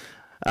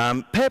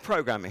 Pair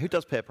programming. Who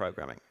does pair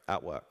programming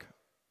at work?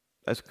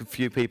 There's a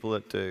few people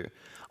that do.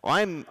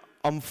 I'm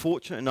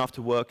fortunate enough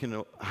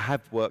to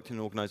have worked in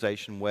an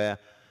organization where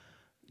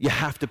you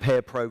have to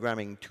pair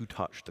programming to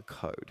touch the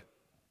code.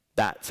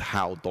 That's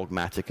how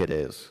dogmatic it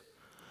is.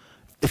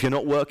 If you're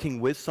not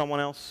working with someone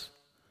else,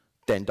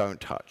 then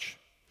don't touch.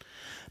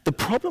 The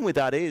problem with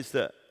that is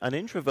that an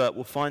introvert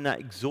will find that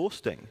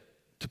exhausting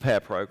to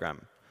pair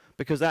program,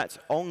 because that's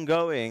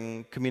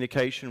ongoing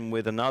communication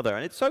with another,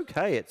 and it's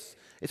okay, it's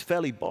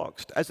fairly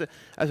boxed. As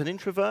an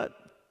introvert,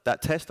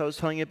 that test I was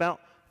telling you about,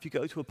 if you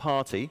go to a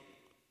party,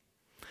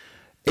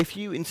 if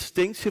you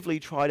instinctively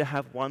try to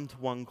have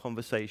one-to-one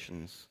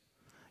conversations,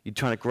 you're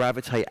trying to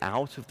gravitate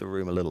out of the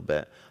room a little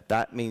bit,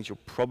 that means you're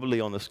probably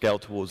on the scale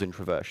towards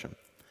introversion.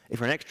 If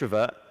you're an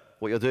extrovert,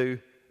 what you'll do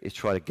is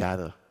try to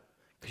gather,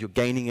 because you're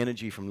gaining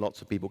energy from lots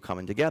of people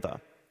coming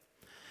together.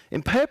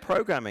 In pair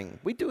programming,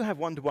 we do have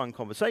one-to-one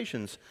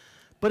conversations,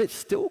 but it's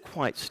still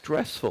quite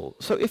stressful.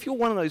 So if you're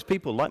one of those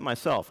people, like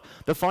myself,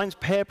 that finds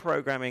pair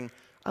programming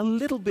a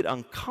little bit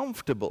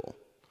uncomfortable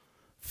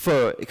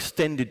for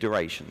extended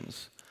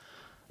durations,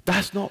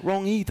 that's not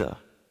wrong either.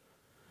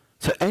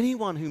 So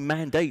anyone who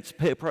mandates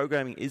pair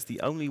programming is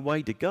the only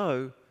way to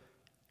go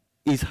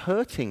is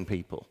hurting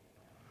people.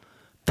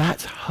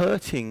 That's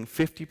hurting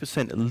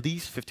 50%, at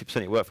least 50%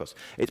 of your workforce.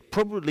 It's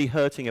probably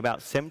hurting about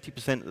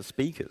 70% of the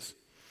speakers.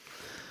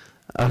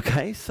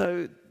 Okay,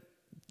 so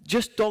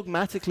just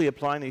dogmatically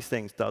applying these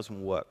things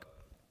doesn't work.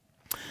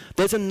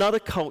 There's another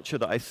culture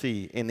that I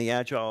see in the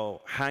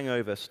Agile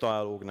Hangover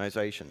style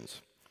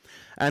organizations.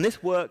 And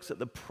this works at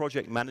the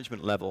project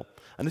management level.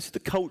 And this is the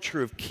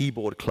culture of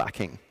keyboard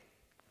clacking.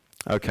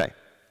 Okay,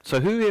 so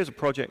who here is a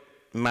project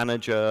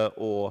manager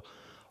or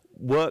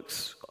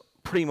works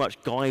pretty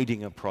much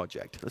guiding a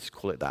project? Let's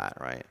call it that,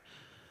 right?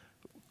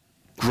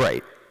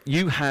 Great.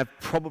 You have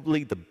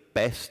probably the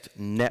best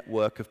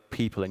network of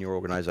people in your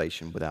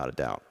organization, without a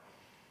doubt.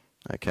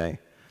 Okay?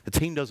 The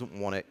team doesn't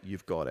want it,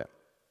 you've got it.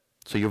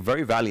 So you're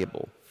very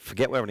valuable.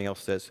 Forget what everything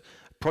else says.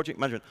 Project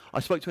management. I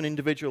spoke to an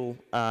individual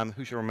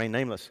who shall remain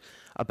nameless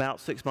about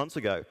 6 months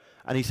ago,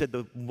 and he said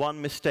the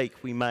one mistake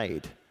we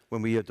made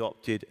when we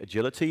adopted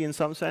agility in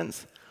some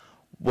sense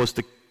was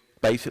to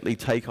basically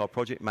take our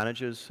project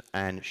managers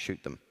and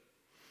shoot them.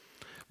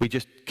 We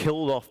just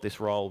killed off this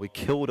role. We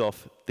killed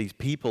off these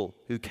people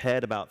who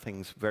cared about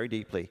things very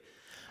deeply.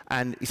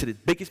 And he said it's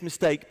the biggest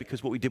mistake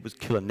because what we did was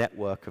kill a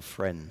network of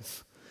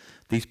friends.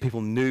 These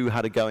people knew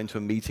how to go into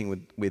a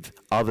meeting with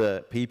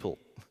other people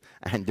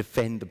and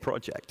defend the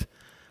project.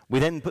 We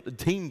then put the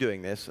team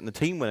doing this, and the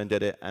team went and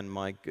did it, and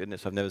my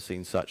goodness, I've never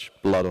seen such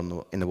blood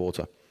in the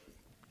water.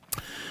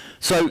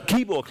 So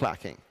keyboard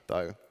clacking,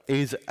 though,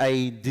 is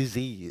a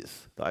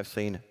disease that I've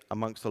seen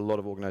amongst a lot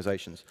of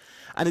organizations.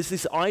 And it's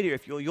this idea,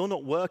 if you're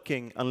not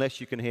working unless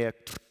you can hear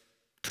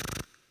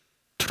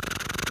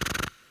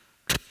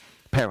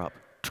pair up.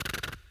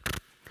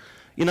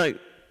 You know,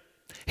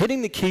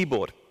 hitting the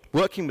keyboard,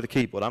 working with the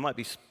keyboard, I might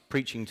be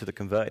preaching to the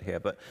converted here,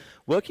 but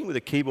working with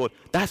a keyboard,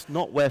 that's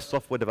not where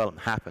software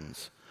development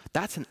happens.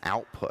 That's an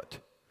output.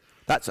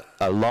 That's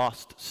a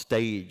last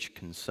stage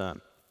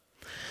concern.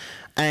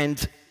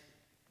 And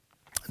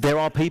there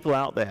are people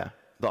out there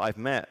that I've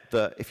met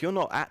that if you're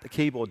not at the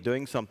keyboard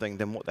doing something,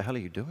 then what the hell are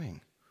you doing?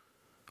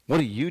 What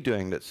are you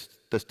doing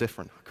that's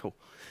different? Cool.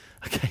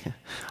 Okay,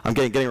 I'm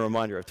getting a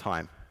reminder of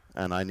time,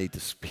 and I need to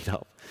speed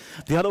up.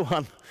 The other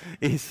one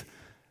is,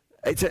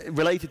 it's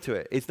related to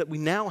it, is that we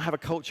now have a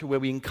culture where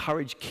we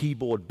encourage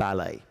keyboard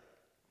ballet.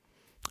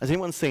 Has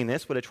anyone seen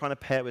this, where they're trying to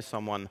pair with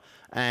someone,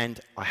 and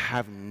I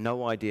have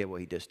no idea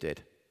what he just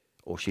did,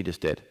 or she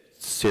just did?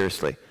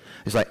 Seriously.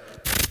 It's like,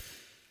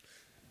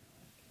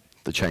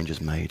 the change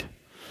is made.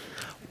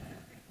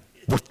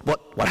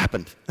 What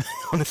happened?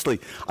 Honestly,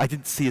 I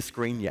didn't see a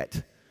screen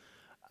yet.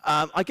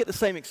 I get the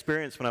same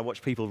experience when I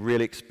watch people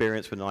really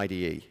experienced with an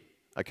IDE.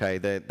 Okay,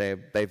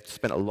 they've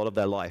spent a lot of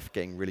their life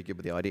getting really good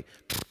with the IDE.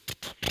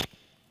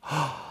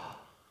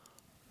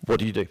 What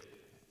do you do?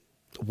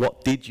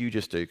 What did you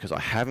just do? Because I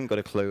haven't got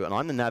a clue, and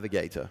I'm the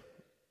navigator.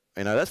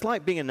 You know, that's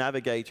like being a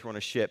navigator on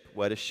a ship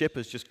where the ship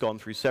has just gone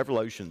through several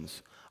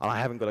oceans, and I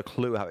haven't got a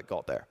clue how it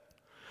got there.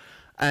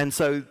 And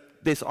so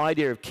this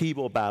idea of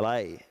keyboard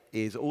ballet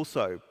is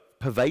also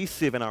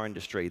pervasive in our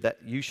industry, that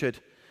you should,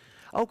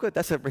 oh good,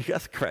 that's a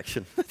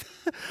correction.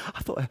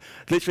 I thought,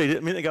 literally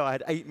a minute ago I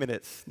had 8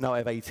 minutes, now I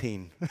have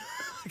 18.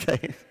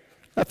 Okay,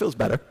 that feels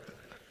better.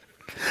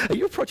 Are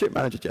you a project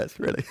manager, Jess,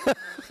 really?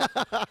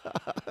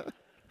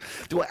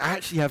 Do I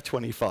actually have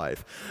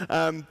 25?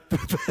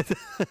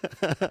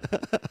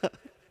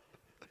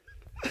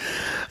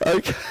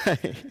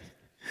 Okay,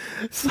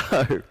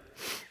 so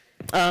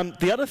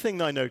The other thing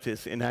that I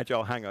noticed in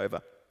Agile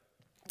Hangover,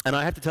 and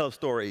I have to tell a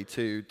story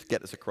to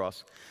get this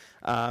across,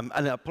 and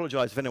I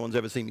apologize if anyone's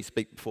ever seen me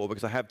speak before,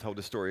 because I have told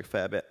this story a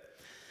fair bit,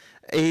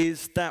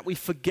 is that we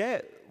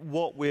forget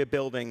what we're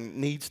building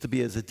needs to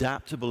be as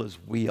adaptable as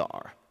we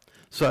are.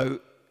 So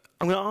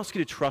I'm going to ask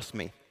you to trust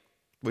me,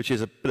 which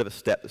is a bit of a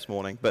step this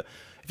morning, but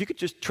if you could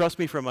just trust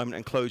me for a moment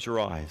and close your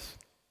eyes.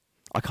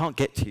 I can't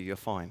get to you, you're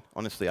fine.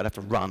 Honestly, I'd have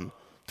to run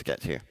to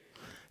get to you.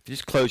 If you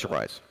just close your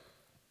eyes.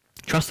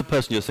 Trust the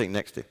person you're sitting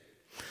next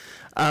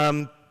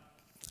to.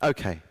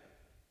 Okay.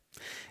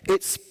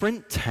 It's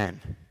sprint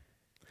 10,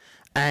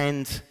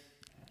 and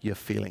you're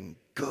feeling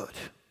good.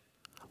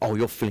 Oh,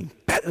 you're feeling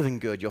better than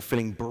good. You're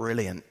feeling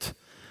brilliant.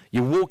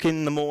 You walk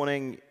in the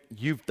morning,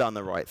 you've done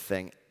the right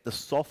thing. The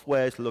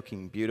software's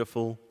looking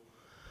beautiful.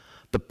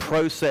 The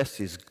process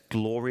is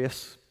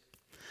glorious.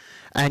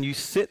 And you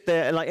sit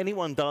there, like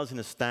anyone does in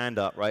a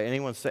stand-up, right?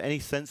 Any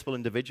sensible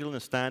individual in a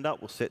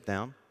stand-up will sit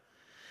down.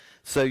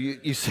 So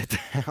you sit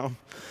down,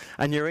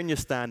 and you're in your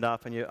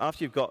stand-up, and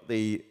after you've got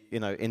the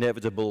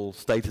inevitable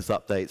status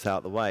updates out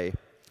of the way,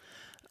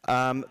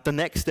 the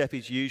next step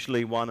is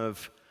usually one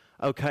of,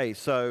 okay,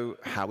 so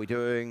how are we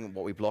doing?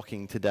 What are we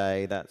blocking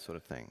today? That sort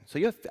of thing. So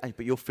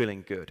but you're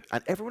feeling good,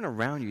 and everyone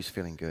around you is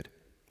feeling good.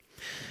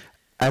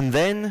 And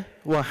then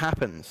what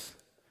happens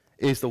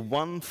is the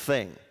one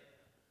thing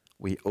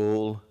we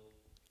all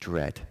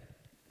dread.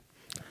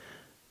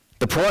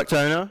 The product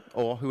owner,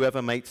 or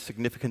whoever makes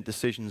significant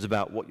decisions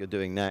about what you're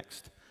doing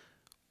next,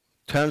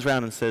 turns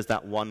around and says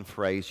that one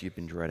phrase you've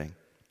been dreading,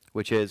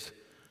 which is,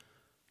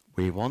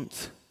 we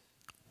want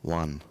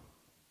one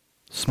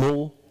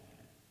small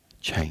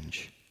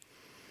change.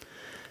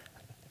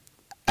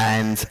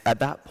 And at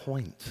that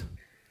point,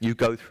 you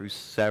go through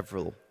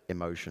several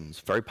emotions,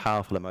 very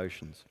powerful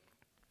emotions.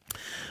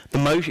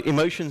 The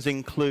emotions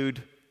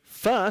include,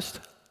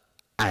 first,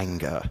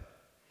 anger.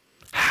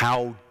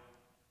 How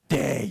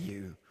dare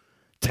you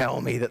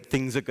tell me that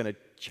things are going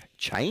to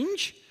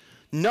change?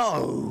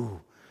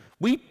 No.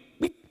 We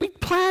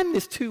planned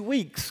this 2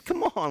 weeks.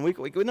 Come on,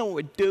 we know what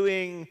we're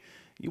doing.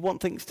 You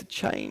want things to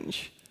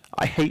change?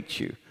 I hate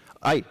you.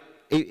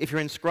 If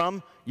you're in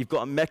Scrum, you've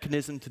got a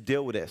mechanism to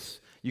deal with this.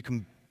 You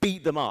can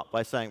beat them up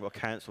by saying, we'll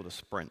cancel the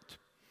sprint.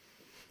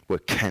 We'll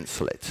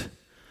cancel it.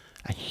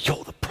 And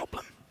you're the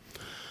problem.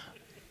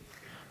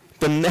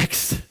 The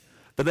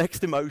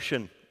next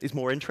emotion is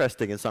more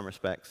interesting in some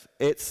respects.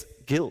 It's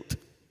guilt.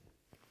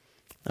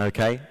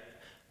 Okay?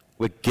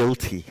 We're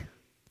guilty.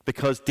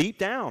 Because deep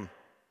down,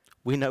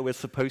 we know we're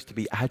supposed to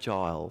be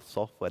agile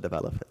software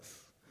developers.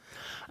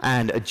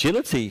 And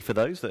agility, for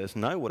those that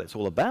know what it's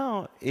all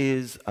about,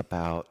 is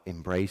about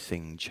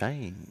embracing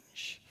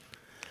change.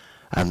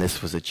 And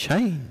this was a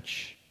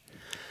change.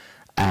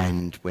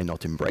 And we're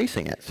not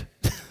embracing it.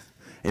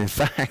 In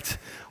fact,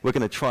 we're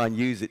going to try and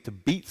use it to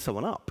beat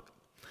someone up.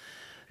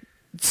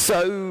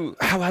 So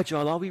how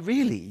agile are we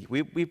really?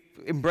 We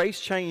embrace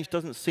change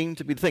doesn't seem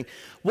to be the thing.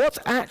 What's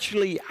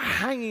actually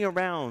hanging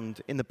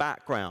around in the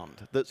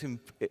background that's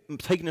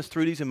taking us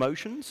through these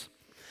emotions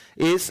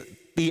is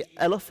the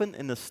elephant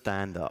in the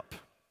stand-up.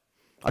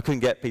 I couldn't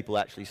get people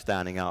actually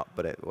standing up,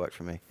 but it worked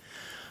for me.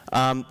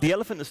 The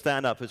elephant in the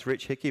stand-up, as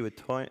Rich Hickey would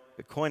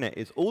coin it,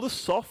 is all the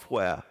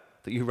software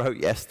that you wrote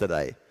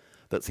yesterday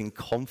that's in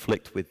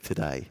conflict with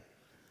today,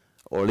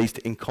 or at least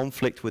in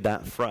conflict with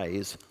that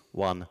phrase,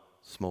 one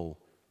small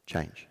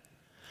change.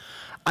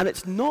 And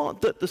it's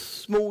not that the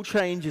small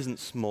change isn't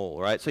small,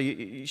 right? So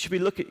you should be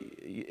looking,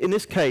 in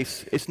this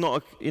case, it's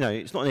not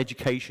it's not an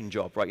education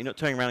job, right? You're not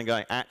turning around and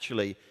going,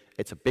 actually,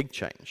 it's a big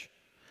change.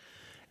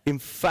 In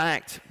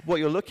fact, what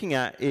you're looking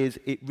at is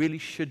it really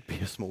should be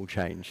a small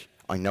change.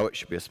 I know it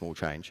should be a small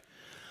change,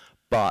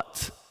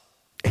 but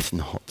it's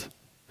not.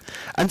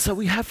 And so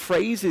we have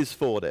phrases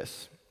for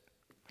this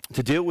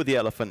to deal with the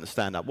elephant in the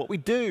stand-up. What we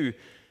do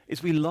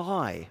is we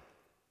lie.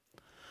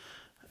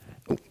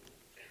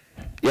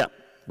 Yeah,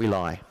 we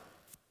lie.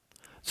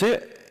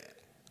 So,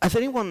 has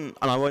anyone,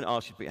 and I won't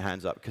ask you to put your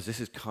hands up because this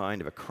is kind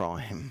of a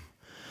crime,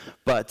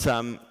 but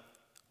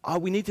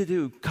we need to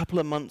do a couple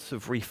of months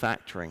of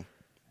refactoring,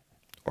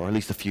 or at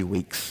least a few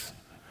weeks.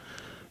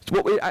 So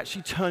what we're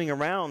actually turning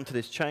around to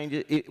this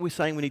change, we're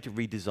saying we need to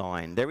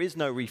redesign. There is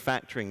no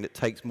refactoring that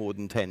takes more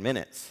than 10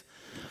 minutes,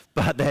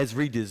 but there's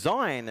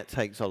redesign that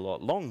takes a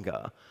lot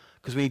longer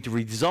because we need to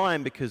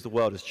redesign because the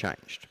world has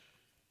changed.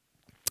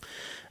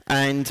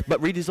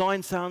 But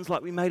redesign sounds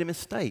like we made a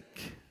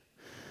mistake.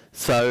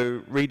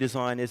 So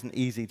redesign isn't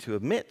easy to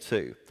admit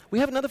to. We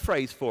have another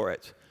phrase for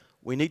it.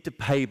 We need to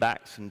pay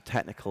back some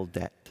technical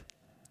debt.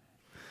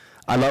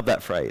 I love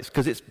that phrase,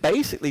 because it's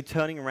basically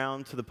turning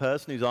around to the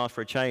person who's asked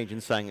for a change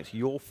and saying it's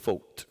your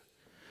fault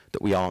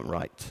that we aren't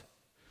right.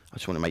 I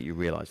just want to make you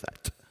realize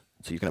that.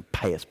 So you're going to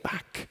pay us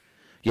back.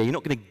 Yeah, you're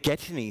not going to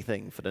get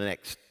anything for the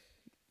next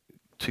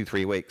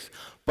 2-3 weeks.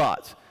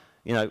 But,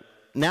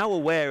 now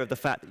aware of the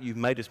fact that you've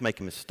made us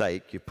make a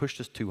mistake, you've pushed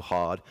us too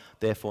hard,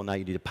 therefore now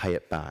you need to pay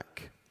it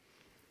back.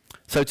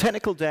 So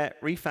technical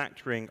debt,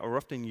 refactoring are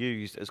often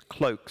used as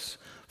cloaks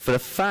for the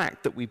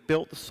fact that we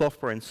built the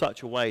software in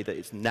such a way that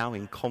it's now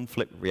in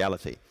conflict with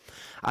reality.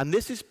 And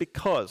this is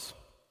because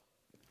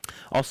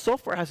our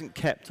software hasn't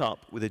kept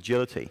up with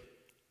agility.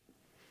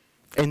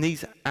 In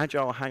these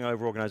Agile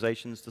Hangover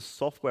organizations, the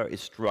software is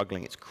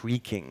struggling, it's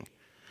creaking.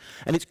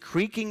 And it's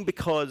creaking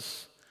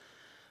because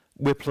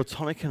we're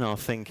platonic in our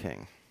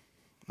thinking,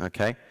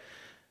 okay?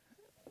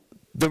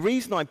 The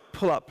reason I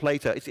pull up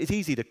Plato, it's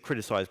easy to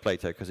criticize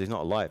Plato because he's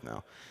not alive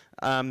now.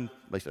 At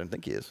least I don't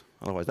think he is,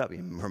 otherwise that would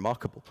be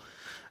remarkable.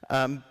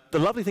 The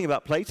lovely thing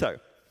about Plato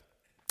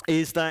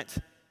is that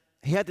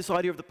he had this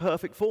idea of the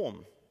perfect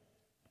form.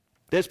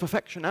 There's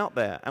perfection out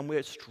there, and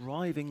we're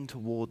striving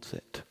towards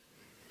it.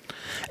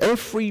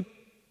 Every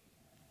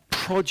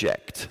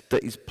project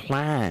that is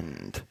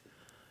planned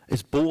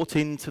is brought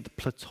into the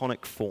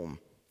Platonic form,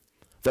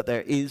 that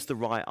there is the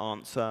right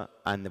answer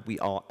and that we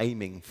are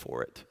aiming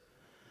for it.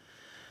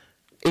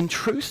 In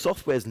true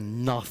software, there's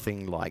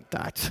nothing like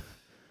that.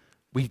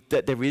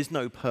 There is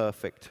no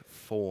perfect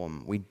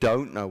form. We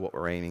don't know what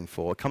we're aiming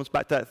for. It comes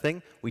back to that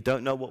thing. We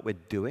don't know what we're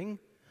doing.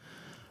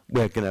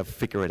 We're going to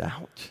figure it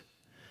out.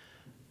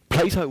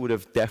 Plato would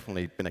have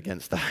definitely been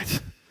against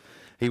that.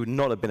 He would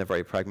not have been a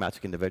very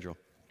pragmatic individual.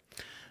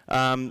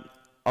 I'll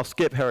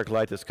skip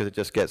Heraclitus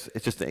because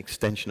it's just an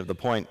extension of the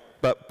point.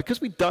 But because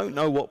we don't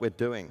know what we're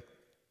doing,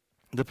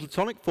 the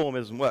Platonic form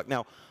doesn't work.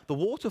 Now, the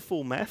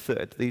waterfall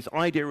method, this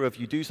idea of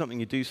you do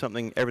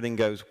something, everything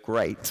goes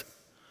great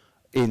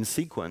in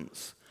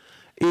sequence,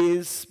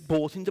 is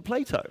brought into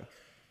Plato.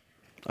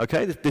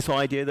 Okay, this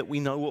idea that we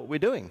know what we're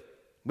doing.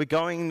 We're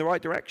going in the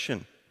right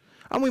direction.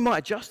 And we might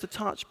adjust a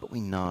touch, but we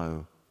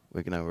know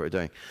we're going to know what we're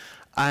doing.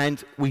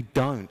 And we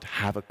don't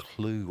have a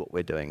clue what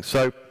we're doing.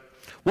 So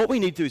what we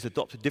need to do is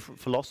adopt a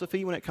different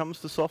philosophy when it comes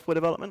to software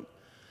development.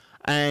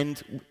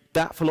 And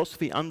that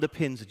philosophy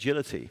underpins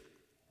agility.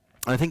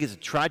 And I think it's a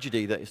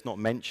tragedy that it's not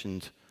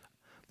mentioned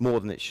more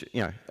than it should,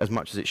 as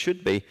much as it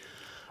should be,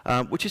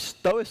 which is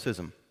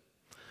stoicism.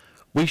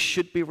 We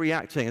should be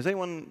reacting. Does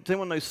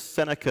anyone know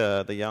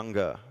Seneca the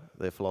Younger,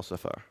 the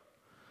philosopher?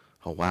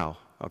 Oh, wow.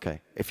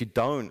 Okay. If you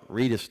don't,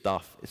 read his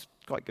stuff. It's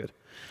quite good.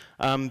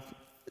 My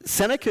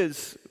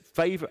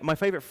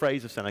favorite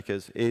phrase of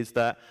Seneca's is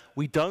that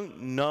we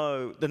don't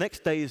know, the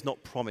next day is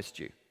not promised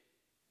you,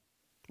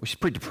 which is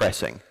pretty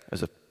depressing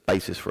as a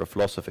basis for a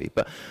philosophy,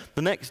 but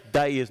the next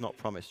day is not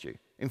promised you.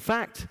 In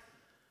fact,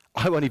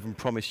 I won't even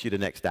promise you the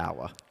next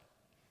hour.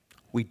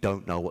 We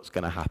don't know what's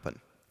going to happen.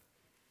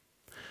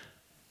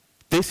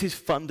 This is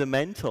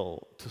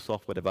fundamental to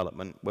software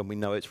development when we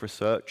know it's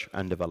research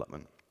and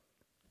development,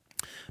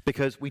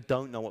 because we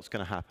don't know what's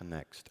going to happen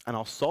next. And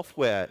our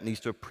software needs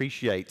to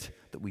appreciate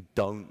that we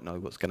don't know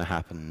what's going to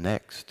happen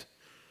next.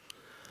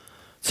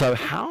 So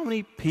how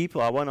many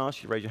people, I won't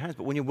ask you to raise your hands,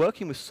 but when you're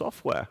working with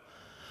software,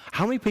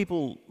 how many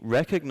people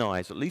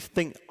recognize, at least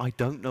think, I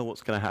don't know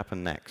what's going to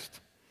happen next?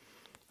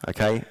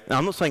 Okay? Now,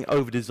 I'm not saying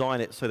over-design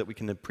it so that we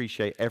can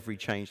appreciate every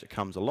change that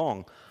comes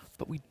along,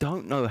 but we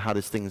don't know how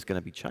this thing is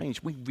going to be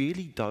changed. We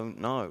really don't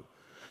know.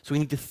 So we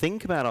need to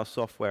think about our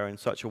software in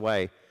such a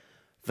way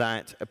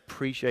that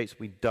appreciates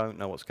we don't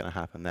know what's going to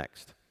happen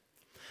next.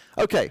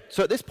 Okay,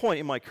 so at this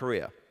point in my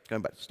career,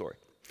 going back to the story,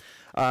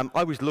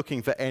 I was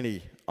looking for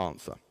any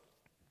answer,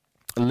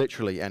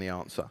 literally any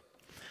answer.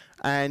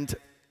 And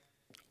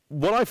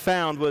what I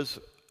found was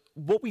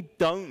what we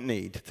don't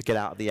need to get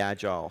out of the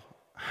Agile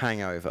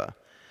hangover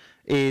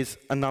is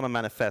another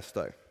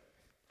manifesto.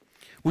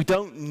 We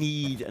don't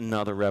need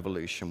another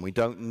revolution. We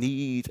don't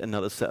need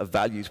another set of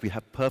values. We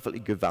have perfectly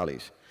good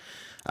values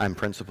and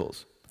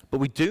principles. But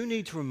we do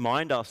need to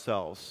remind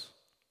ourselves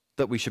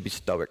that we should be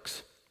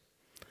stoics.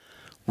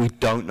 We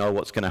don't know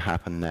what's going to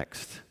happen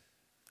next.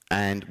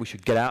 And we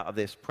should get out of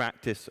this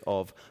practice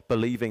of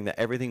believing that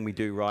everything we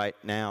do right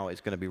now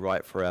is going to be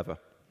right forever.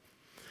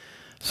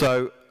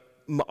 So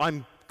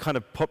I'm kind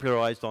of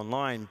popularized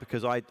online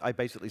because I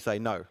basically say,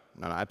 no,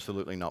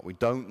 absolutely not. We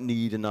don't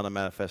need another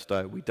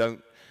manifesto. We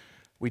don't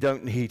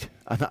need,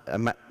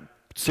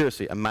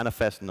 seriously, a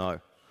manifest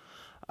no.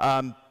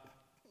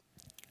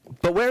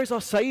 But where is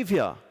our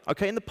savior?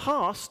 Okay, in the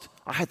past,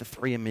 I had the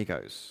three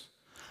amigos.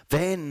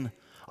 Then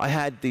I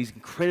had these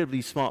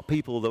incredibly smart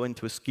people that went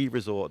to a ski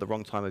resort at the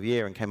wrong time of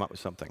year and came up with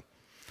something.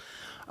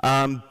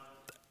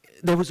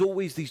 There was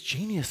always these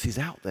geniuses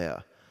out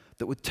there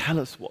that would tell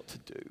us what to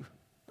do.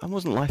 And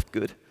wasn't life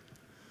good?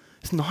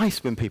 It's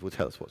nice when people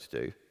tell us what to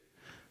do.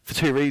 For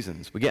two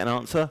reasons. We get an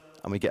answer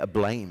and we get a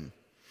blame.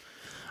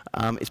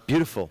 It's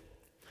beautiful.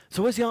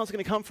 So where's the answer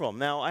going to come from?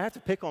 Now, I have to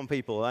pick on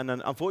people, and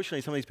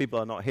unfortunately, some of these people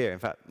are not here. In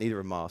fact, neither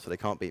of them are, so they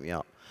can't beat me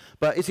up.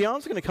 But is the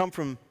answer going to come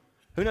from,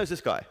 who knows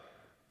this guy?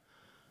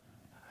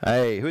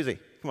 Hey, who is he?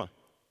 Come on.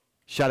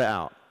 Shout it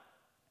out.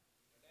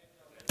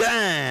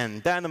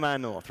 Dan the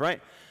man north,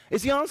 right?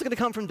 Is the answer going to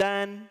come from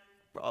Dan?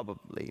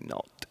 Probably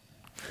not.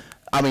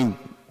 I mean,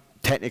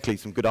 technically,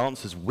 some good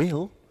answers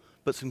will,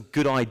 but some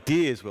good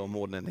ideas will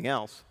more than anything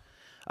else.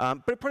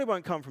 But it probably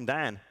won't come from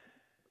Dan.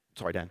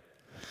 Sorry, Dan.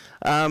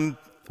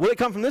 Will it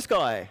come from this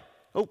guy?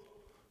 Oh,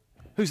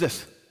 who's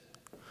this?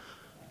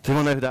 Do you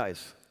want to know who that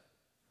is?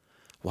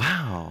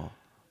 Wow.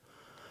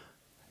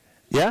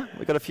 Yeah,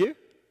 we got a few?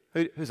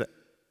 Who's it?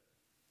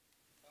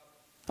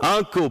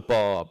 Uncle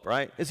Bob,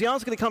 right? Is the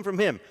answer going to come from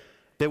him?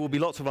 There will be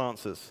lots of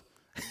answers.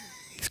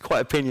 He's quite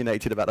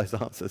opinionated about those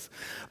answers.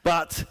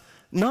 But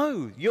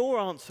no, your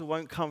answer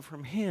won't come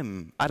from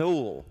him at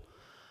all.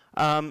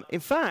 In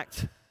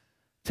fact,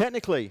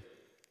 technically,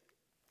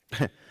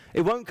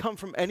 it won't come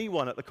from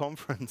anyone at the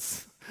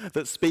conference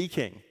that's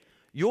speaking.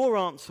 Your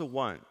answer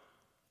won't.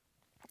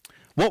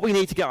 What we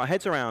need to get our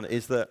heads around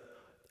is that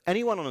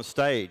anyone on a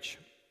stage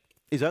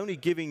is only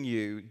giving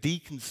you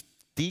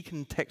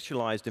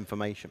decontextualized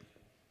information.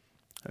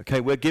 Okay,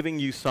 we're giving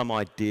you some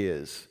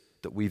ideas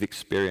that we've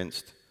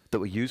experienced that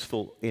were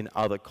useful in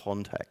other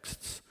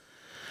contexts.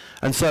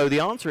 And so the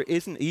answer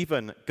isn't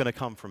even going to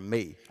come from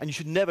me. And you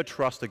should never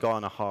trust a guy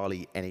on a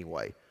Harley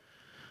anyway.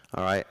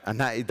 All right? And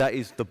that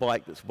is the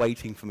bike that's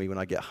waiting for me when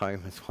I get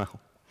home as well.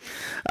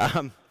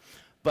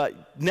 But,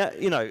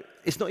 you know,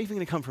 it's not even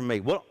going to come from me.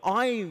 What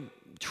I'm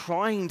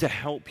trying to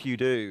help you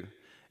do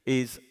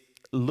is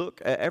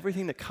look at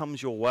everything that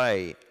comes your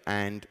way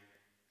and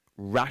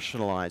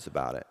rationalize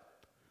about it.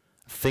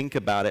 Think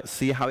about it,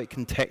 see how it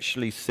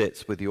contextually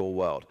sits with your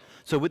world.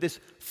 So with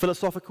this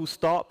philosophical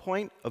start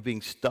point of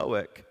being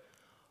stoic,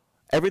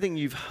 everything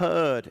you've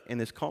heard in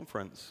this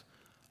conference,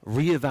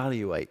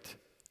 reevaluate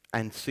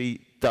and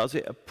see, does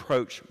it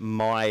approach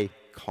my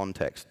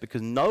context?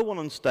 Because no one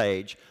on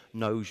stage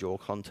knows your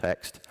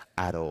context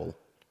at all.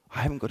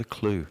 I haven't got a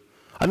clue.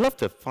 I'd love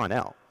to find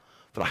out,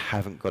 but I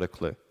haven't got a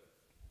clue.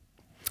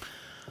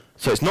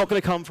 So it's not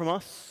going to come from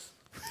us,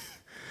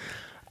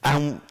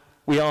 and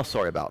we are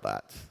sorry about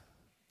that.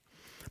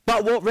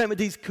 But what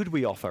remedies could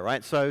we offer,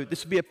 right? So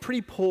this would be a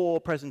pretty poor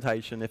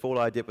presentation if all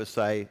I did was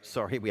say,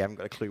 sorry, we haven't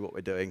got a clue what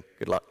we're doing.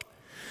 Good luck.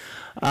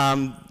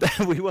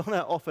 We want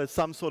to offer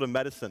some sort of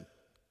medicine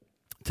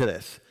to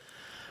this.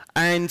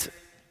 And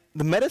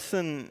the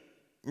medicine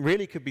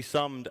really could be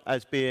summed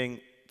as being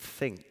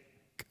think.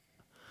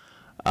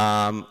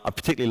 I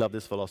particularly love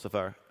this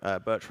philosopher,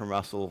 Bertrand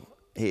Russell.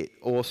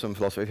 Awesome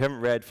philosopher. If you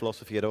haven't read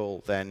philosophy at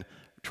all, then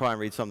try and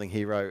read something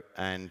he wrote,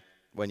 and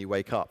when you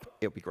wake up,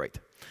 it'll be great.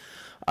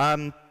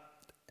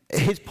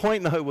 His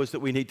point, though, was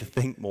that we need to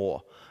think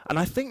more. And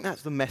I think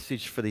that's the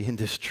message for the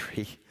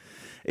industry,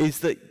 is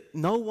that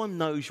no one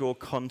knows your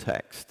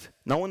context.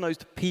 No one knows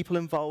the people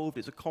involved.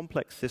 It's a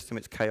complex system.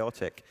 It's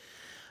chaotic.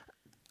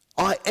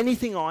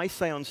 Anything I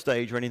say on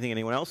stage or anything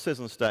anyone else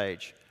says on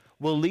stage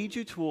will lead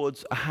you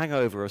towards a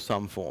hangover of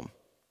some form.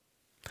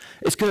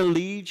 It's going to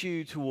lead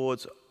you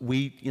towards,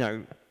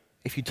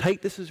 if you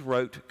take this as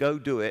rote, go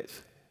do it.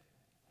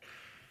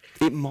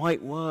 It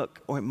might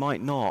work or it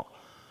might not.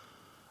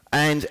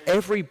 And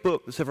every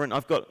book that's ever written,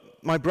 I've got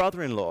my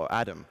brother-in-law,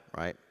 Adam,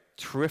 right?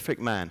 Terrific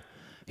man.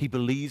 He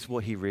believes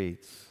what he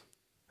reads.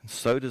 And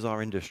so does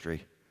our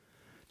industry.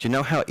 Do you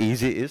know how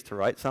easy it is to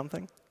write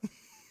something?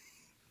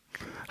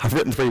 I've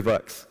written 3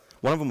 books.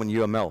 One of them on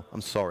UML.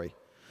 I'm sorry.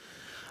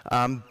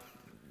 And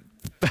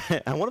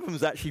one of them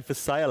is actually for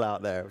sale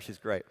out there, which is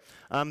great.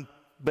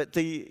 But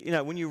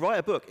when you write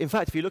a book, in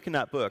fact, if you look in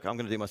that book, I'm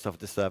going to do myself a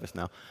disservice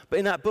now, but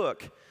in that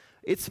book,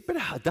 it's a bit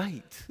out of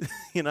date.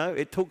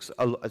 It talks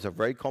as a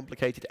very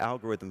complicated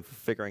algorithm for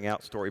figuring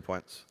out story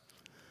points.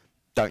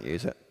 Don't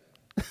use it.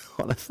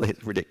 Honestly,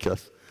 it's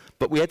ridiculous.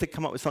 But we had to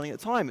come up with something at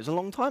the time. It was a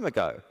long time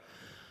ago.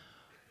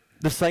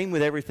 The same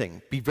with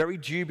everything. Be very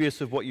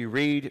dubious of what you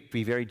read.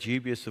 Be very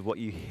dubious of what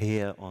you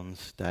hear on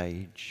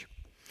stage.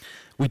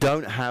 We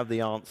don't have the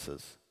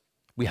answers.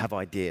 We have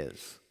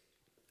ideas.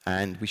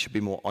 And we should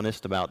be more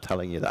honest about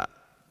telling you that.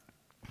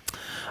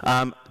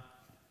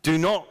 Do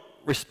not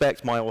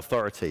respect my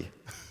authority.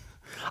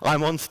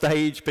 I'm on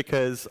stage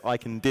because I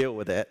can deal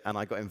with it, and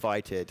I got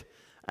invited,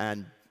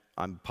 and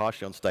I'm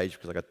partially on stage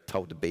because I got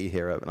told to be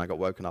here, and I got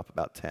woken up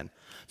about 10.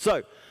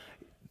 So,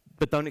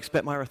 but don't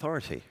expect my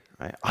authority.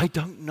 Right? I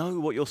don't know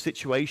what your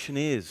situation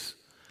is.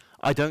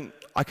 I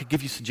could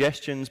give you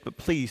suggestions, but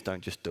please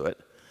don't just do it.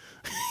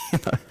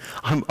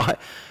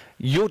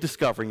 You're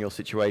discovering your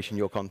situation,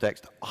 your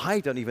context. I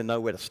don't even know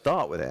where to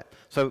start with it.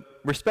 So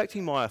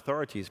respecting my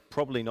authority is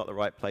probably not the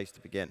right place to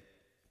begin.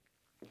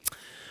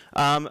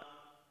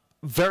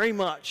 Very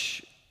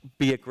much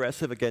be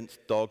aggressive against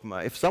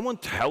dogma. If someone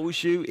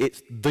tells you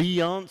it's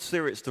the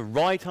answer, it's the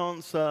right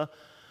answer,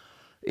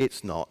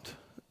 it's not,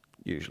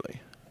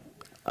 usually.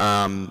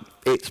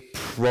 It's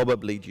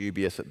probably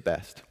dubious at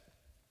best.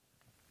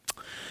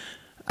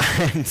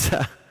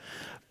 And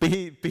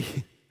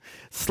be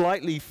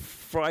slightly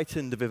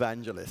frightened of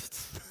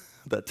evangelists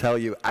that tell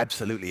you,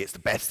 absolutely, it's the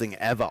best thing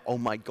ever. Oh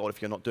my God,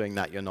 if you're not doing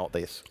that, you're not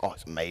this. Oh,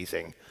 it's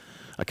amazing.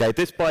 Okay,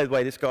 by the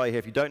way, this guy here,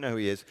 if you don't know who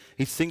he is,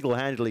 he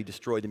single-handedly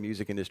destroyed the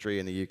music industry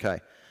in the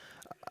UK.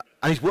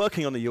 And he's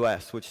working on the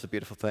US, which is a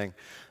beautiful thing.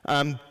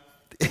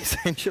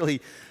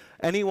 Essentially,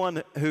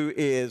 anyone who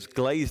is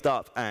glazed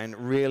up and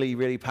really,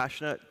 really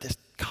passionate, just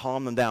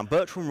calm them down.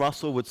 Bertrand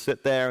Russell would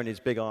sit there in his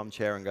big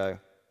armchair and go,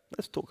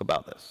 let's talk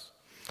about this.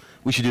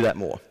 We should do that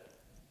more.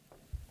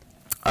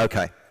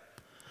 Okay.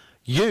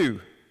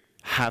 You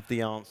have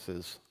the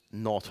answers,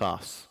 not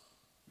us.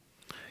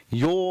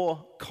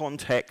 Your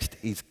context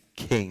is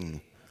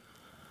king.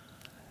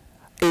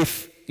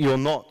 If you're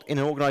not in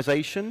an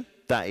organization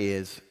that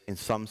is, in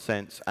some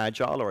sense,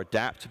 agile or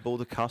adaptable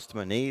to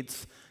customer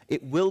needs,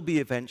 it will be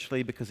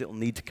eventually because it will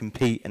need to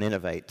compete and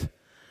innovate.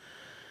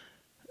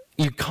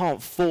 You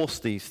can't force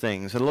these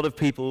things. A lot of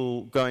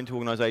people go into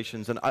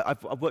organizations, and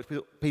I've worked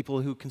with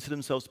people who consider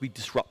themselves to be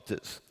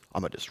disruptors.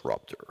 I'm a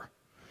disruptor.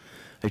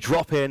 They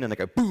drop in and they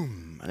go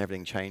boom, and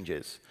everything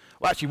changes.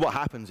 Well, actually, what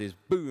happens is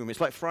boom.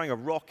 It's like throwing a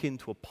rock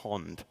into a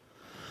pond.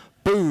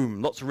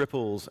 Boom, lots of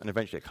ripples, and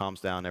eventually it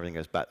calms down and everything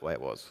goes back the way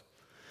it was.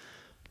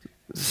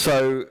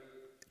 So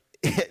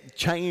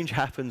change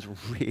happens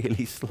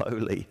really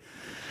slowly.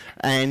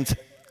 And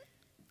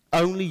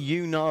only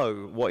you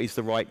know what is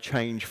the right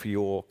change for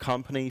your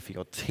company, for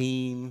your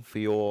team, for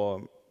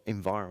your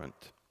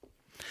environment.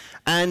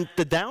 And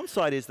the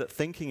downside is that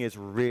thinking is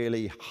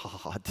really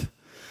hard.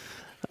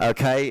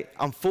 Okay?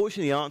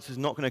 Unfortunately, the answer is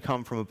not going to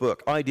come from a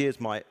book. Ideas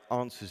might,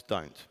 answers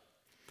don't.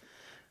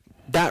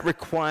 That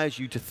requires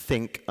you to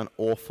think an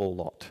awful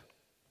lot.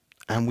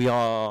 And we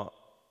are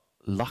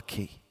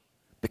lucky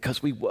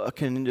because we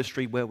work in an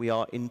industry where we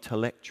are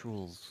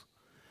intellectuals.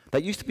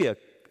 That used to be a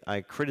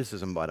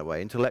criticism, by the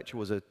way. Intellectual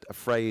was a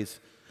phrase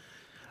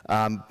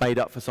made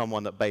up for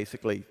someone that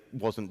basically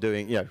wasn't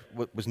doing,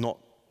 was not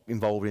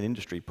involved in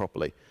industry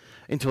properly.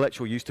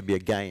 Intellectual used to be a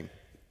game.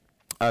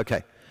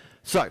 Okay,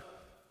 so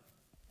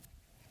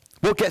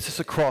what gets us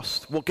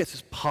across, what gets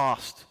us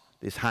past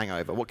this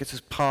hangover? What gets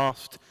us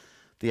past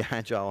the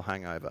Agile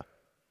Hangover?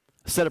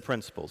 A set of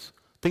principles,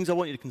 things I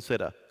want you to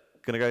consider.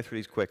 I'm going to go through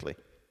these quickly.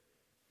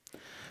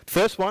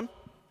 First one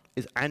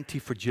is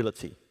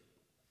antifragility.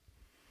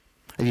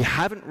 If you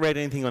haven't read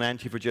anything on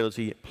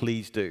antifragility,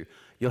 please do.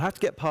 You'll have to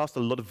get past a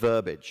lot of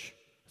verbiage.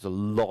 There's a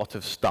lot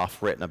of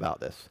stuff written about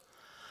this.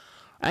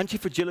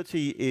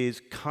 Antifragility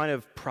is kind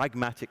of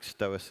pragmatic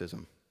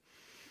stoicism.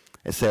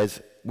 It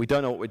says, we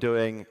don't know what we're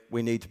doing.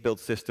 We need to build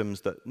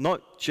systems that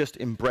not just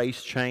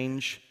embrace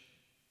change,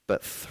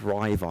 but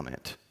thrive on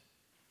it.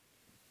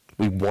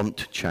 We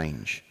want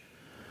change.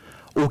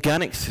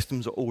 Organic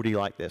systems are already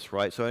like this,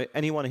 right? So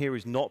anyone here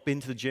who's not been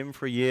to the gym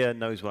for a year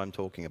knows what I'm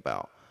talking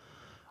about.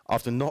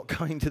 After not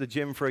going to the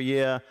gym for a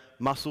year,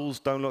 muscles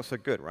don't look so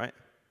good, right?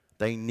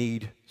 They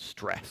need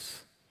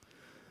stress.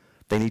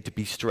 They need to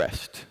be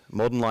stressed.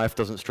 Modern life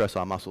doesn't stress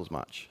our muscles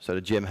much, so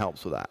the gym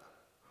helps with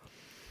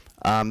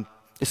that.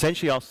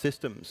 Essentially, our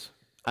systems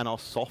and our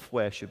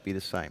software should be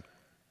the same.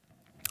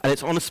 And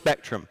it's on a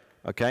spectrum,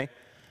 okay?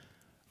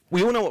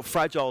 We all know what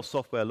fragile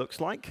software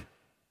looks like.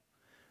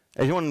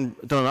 Anyone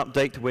done an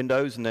update to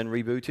Windows and then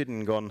rebooted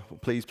and gone, well,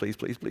 please, please,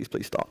 please, please,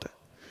 please start it?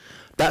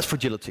 That's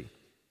fragility.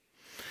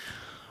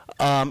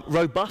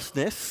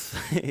 Robustness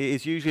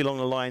is usually along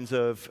the lines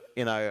of,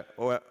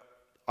 or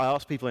I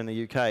ask people in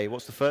the UK,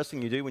 what's the first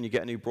thing you do when you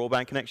get a new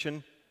broadband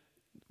connection?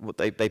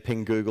 They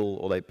ping Google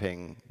or they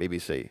ping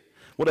BBC.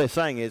 What they're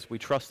saying is we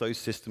trust those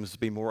systems to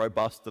be more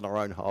robust than our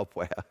own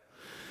hardware.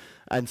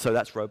 And so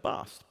that's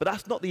robust. But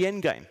that's not the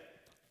end game.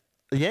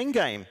 The end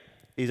game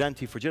is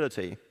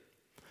anti-fragility,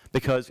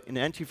 because in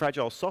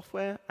anti-fragile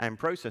software and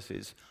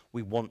processes,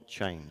 we want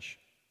change.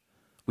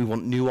 We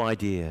want new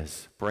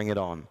ideas. Bring it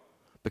on.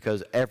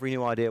 Because every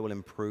new idea will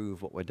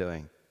improve what we're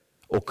doing,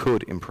 or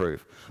could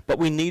improve. But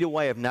we need a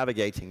way of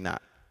navigating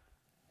that.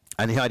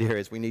 And the idea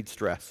is we need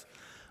stress.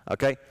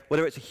 Okay?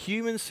 Whether it's a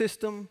human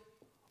system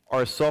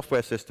or a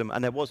software system,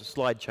 and there was a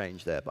slide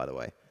change there, by the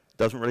way.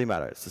 Doesn't really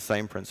matter. It's the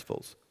same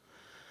principles.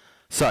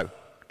 So,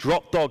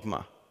 drop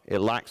dogma. It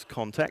lacks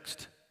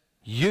context.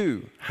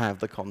 You have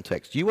the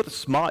context. You are the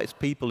smartest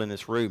people in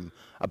this room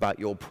about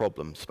your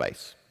problem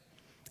space.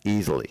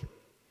 Easily.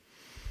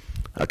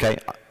 Okay?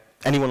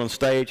 Anyone on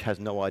stage has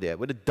no idea.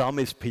 We're the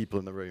dumbest people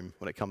in the room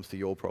when it comes to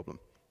your problem.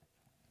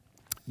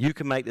 You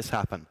can make this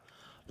happen.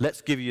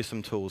 Let's give you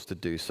some tools to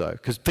do so,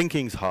 because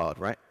thinking's hard,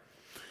 right?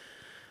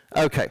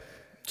 Okay,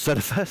 so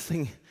the first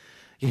thing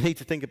you need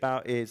to think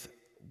about is,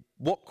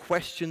 what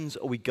questions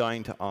are we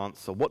going to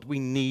answer? What do we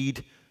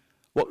need?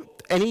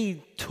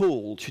 Any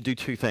tool should do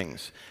two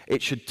things.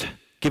 It should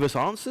give us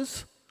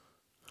answers,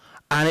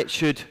 and it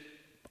should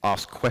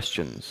ask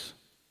questions.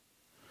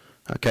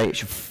 Okay, it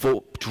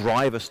should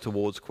drive us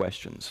towards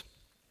questions.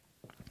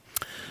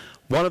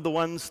 One of the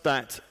ones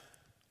that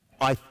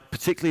I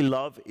particularly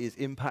love is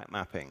impact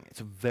mapping. It's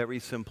a very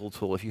simple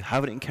tool. If you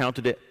haven't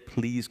encountered it,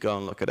 please go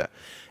and look at it.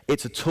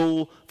 It's a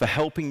tool for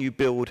helping you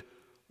build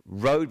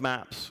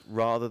roadmaps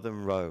rather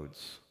than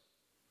roads.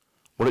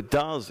 What it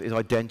does is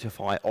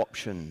identify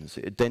options.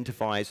 It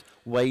identifies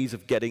ways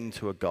of getting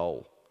to a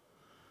goal.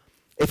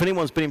 If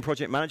anyone's been in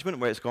project management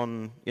where it's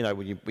gone,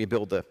 when we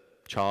build the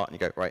chart and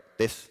you go, right,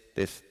 this,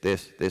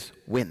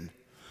 win.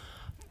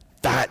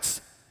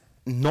 That's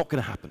not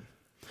going to happen.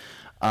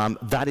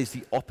 That is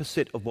the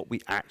opposite of what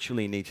we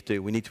actually need to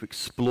do. We need to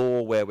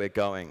explore where we're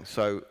going.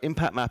 So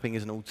impact mapping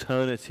is an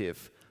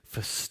alternative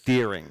for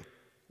steering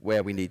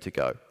where we need to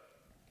go.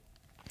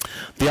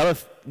 The other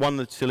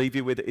one to leave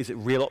you with is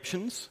Real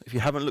Options. If you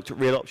haven't looked at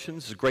Real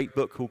Options, there's a great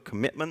book called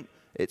Commitment.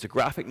 It's a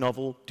graphic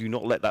novel. Do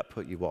not let that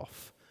put you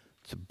off.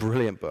 It's a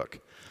brilliant book.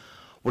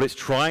 What it's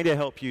trying to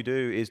help you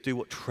do is do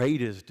what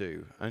traders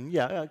do. And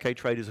yeah, okay,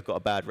 traders have got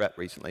a bad rep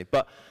recently.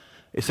 But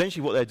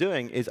essentially what they're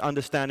doing is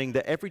understanding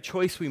that every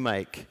choice we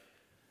make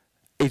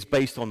is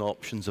based on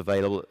options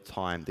available at the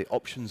time, the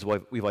options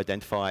we've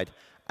identified,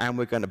 and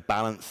we're going to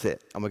balance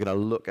it. And we're going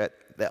to look at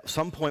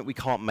some point we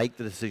can't make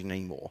the decision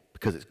anymore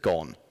because it's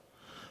gone.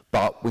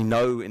 But we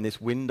know in this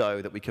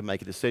window that we can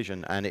make a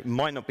decision. And it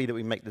might not be that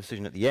we make the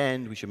decision at the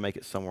end. We should make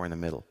it somewhere in the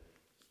middle.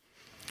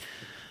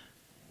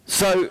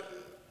 So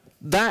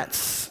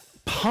that's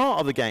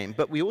part of the game,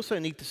 but we also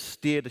need to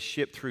steer the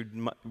ship through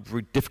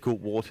difficult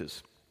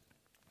waters.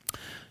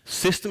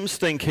 Systems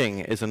thinking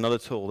is another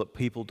tool that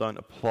people don't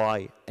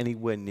apply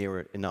anywhere near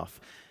it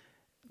enough.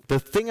 The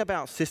thing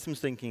about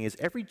systems thinking is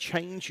every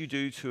change you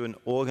do to an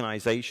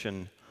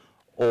organization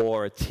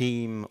or a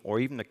team or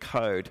even a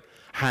code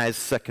has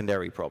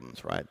secondary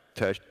problems, right?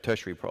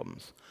 Tertiary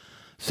problems.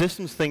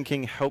 Systems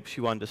thinking helps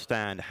you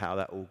understand how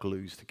that all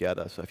glues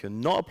together. So if you're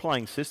not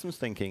applying systems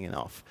thinking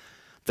enough,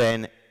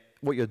 then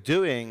what you're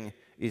doing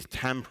is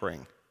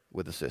tampering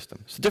with the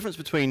system. So the difference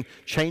between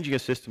changing a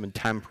system and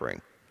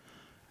tampering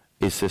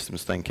is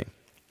systems thinking.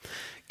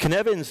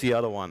 Connevins the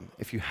other one.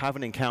 If you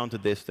haven't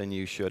encountered this, then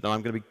you should. And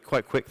I'm going to be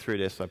quite quick through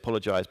this. I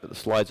apologize, but the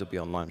slides will be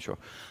online, I'm sure.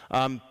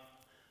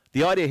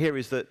 The idea here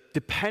is that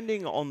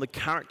depending on the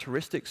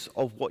characteristics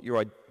of what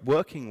you're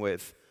working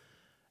with,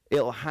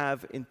 it'll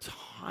have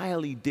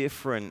entirely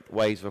different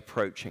ways of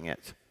approaching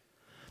it.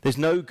 There's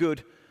no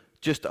good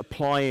just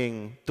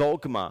applying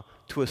dogma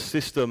to a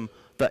system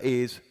that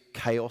is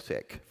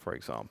chaotic, for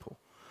example,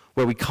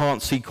 where we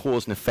can't see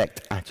cause and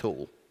effect at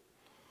all.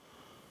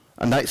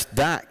 And that's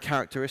that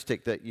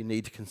characteristic that you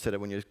need to consider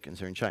when you're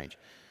considering change.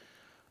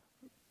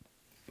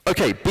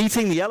 Okay,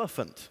 beating the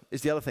elephant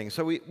is the other thing.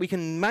 So we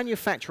can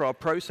manufacture our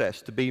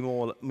process to be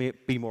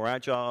more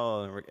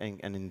agile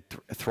and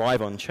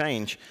thrive on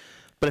change.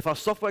 But if our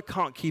software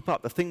can't keep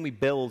up, the thing we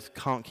build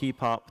can't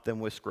keep up, then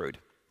we're screwed.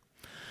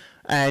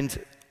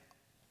 And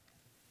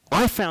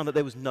I found that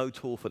there was no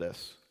tool for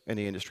this in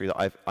the industry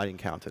that I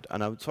encountered.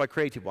 And so I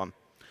created one,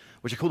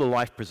 which I call the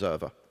Life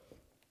Preserver.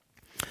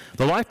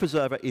 The Life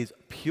Preserver is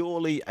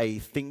purely a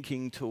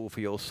thinking tool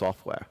for your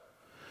software.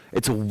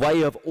 It's a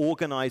way of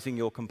organizing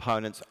your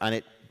components, and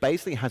it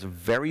basically has a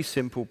very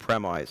simple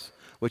premise,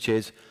 which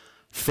is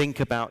think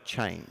about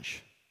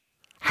change.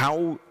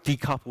 How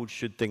decoupled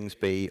should things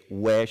be?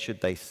 Where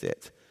should they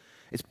sit?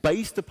 It's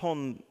based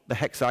upon the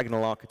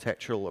hexagonal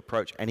architectural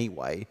approach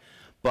anyway,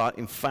 but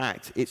in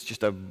fact, it's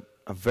just a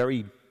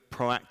very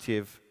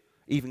proactive,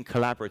 even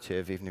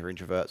collaborative, even if you're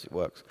introverts, it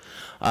works,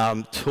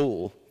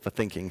 tool for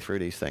thinking through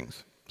these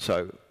things.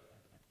 So,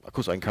 of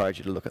course, I encourage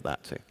you to look at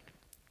that too.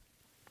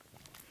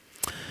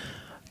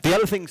 The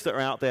other things that are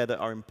out there that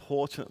are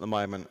important at the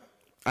moment,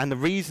 and the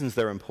reasons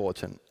they're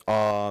important,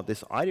 are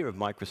this idea of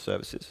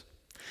microservices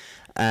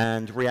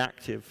and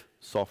reactive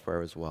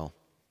software as well.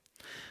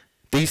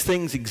 These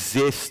things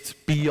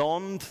exist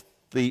beyond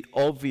the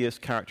obvious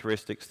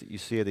characteristics that you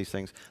see of these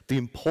things. The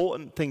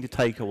important thing to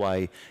take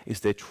away is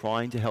they're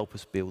trying to help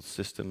us build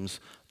systems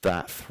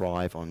that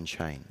thrive on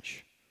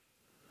change.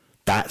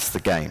 That's the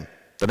game.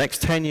 The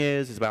next 10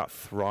 years is about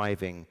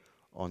thriving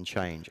on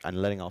change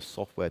and letting our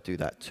software do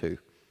that too.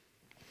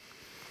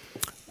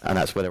 And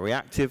that's where the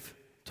reactive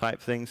type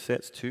thing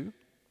sits too.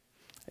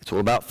 It's all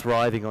about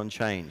thriving on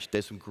change.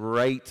 There's some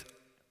great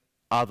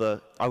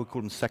other, I would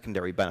call them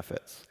secondary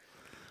benefits.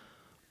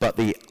 But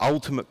the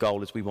ultimate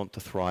goal is we want to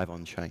thrive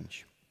on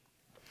change.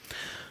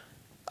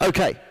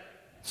 Okay,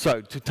 so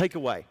to take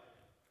away,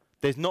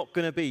 there's not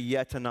going to be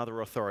yet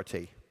another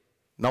authority.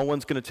 No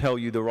one's going to tell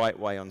you the right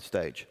way on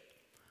stage.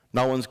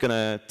 No one's going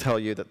to tell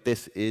you that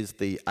this is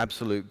the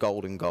absolute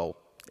golden goal.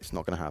 It's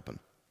not going to happen.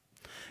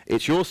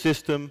 It's your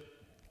system.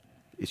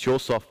 It's your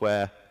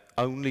software.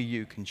 Only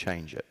you can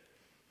change it.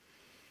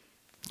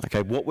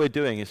 Okay, what we're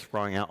doing is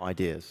throwing out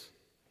ideas,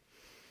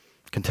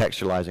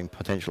 contextualizing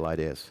potential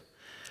ideas.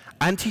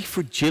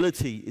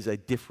 Antifragility is a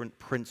different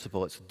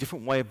principle. It's a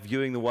different way of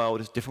viewing the world.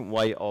 It's a different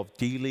way of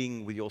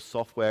dealing with your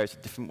software. It's a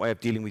different way of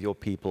dealing with your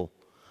people.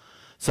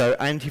 So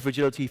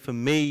antifragility for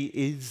me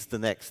is the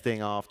next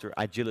thing after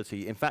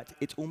agility. In fact,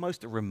 it's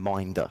almost a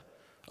reminder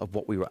of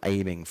what we were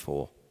aiming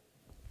for.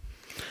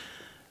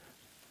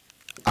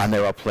 And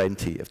there are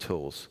plenty of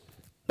tools.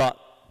 But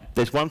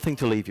there's one thing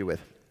to leave you with.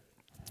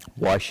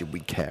 Why should we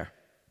care?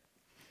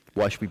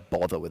 Why should we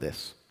bother with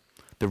this?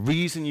 The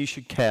reason you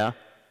should care,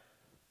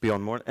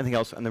 beyond more anything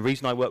else, and the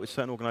reason I work with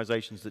certain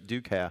organizations that do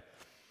care,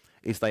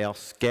 is they are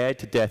scared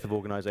to death of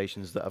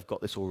organizations that have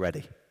got this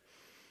already.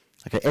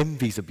 Okay,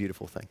 envy's a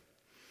beautiful thing.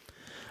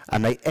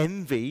 And they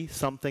envy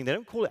something, they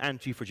don't call it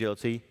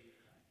anti-fragility,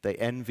 they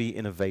envy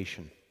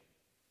innovation.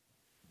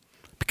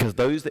 Because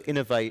those that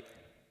innovate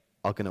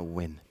are going to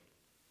win.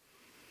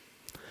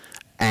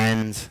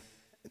 And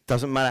it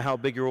doesn't matter how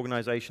big your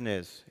organization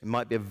is. It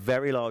might be a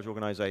very large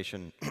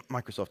organization,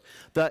 Microsoft,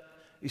 that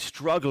is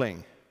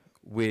struggling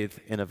with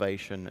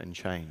innovation and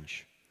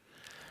change.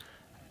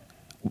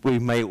 We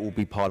may all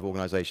be part of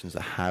organizations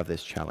that have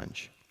this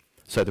challenge.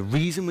 So the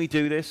reason we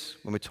do this,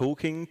 when we're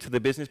talking to the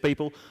business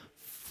people,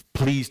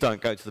 Please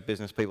don't go to the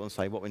business people and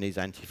say, what we need is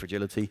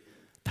anti-fragility.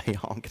 They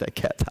aren't going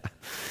to get that.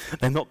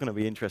 They're not going to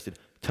be interested.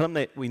 Tell them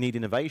that we need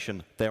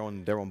innovation. They're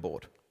on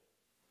board.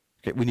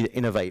 Okay, we need to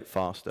innovate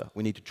faster.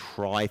 We need to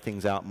try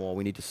things out more.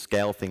 We need to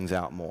scale things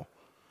out more.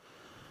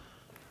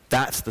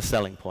 That's the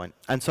selling point.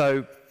 And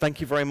so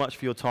thank you very much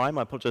for your time.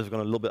 I apologize I've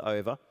gone a little bit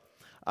over.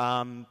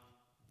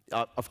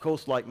 Of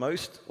course, like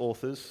most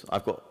authors,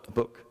 I've got a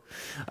book.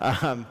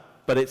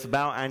 But it's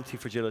about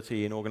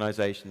anti-fragility in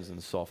organizations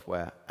and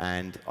software,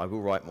 and I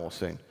will write more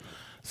soon.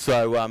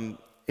 So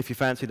if you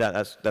fancy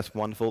that, that's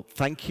wonderful.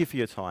 Thank you for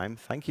your time.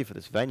 Thank you for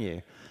this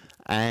venue.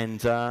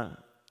 And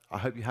I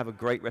hope you have a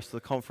great rest of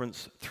the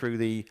conference through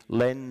the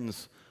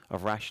lens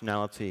of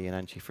rationality and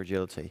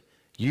anti-fragility.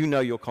 You know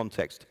your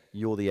context.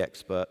 You're the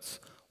experts.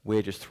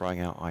 We're just throwing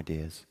out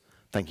ideas.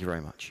 Thank you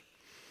very much.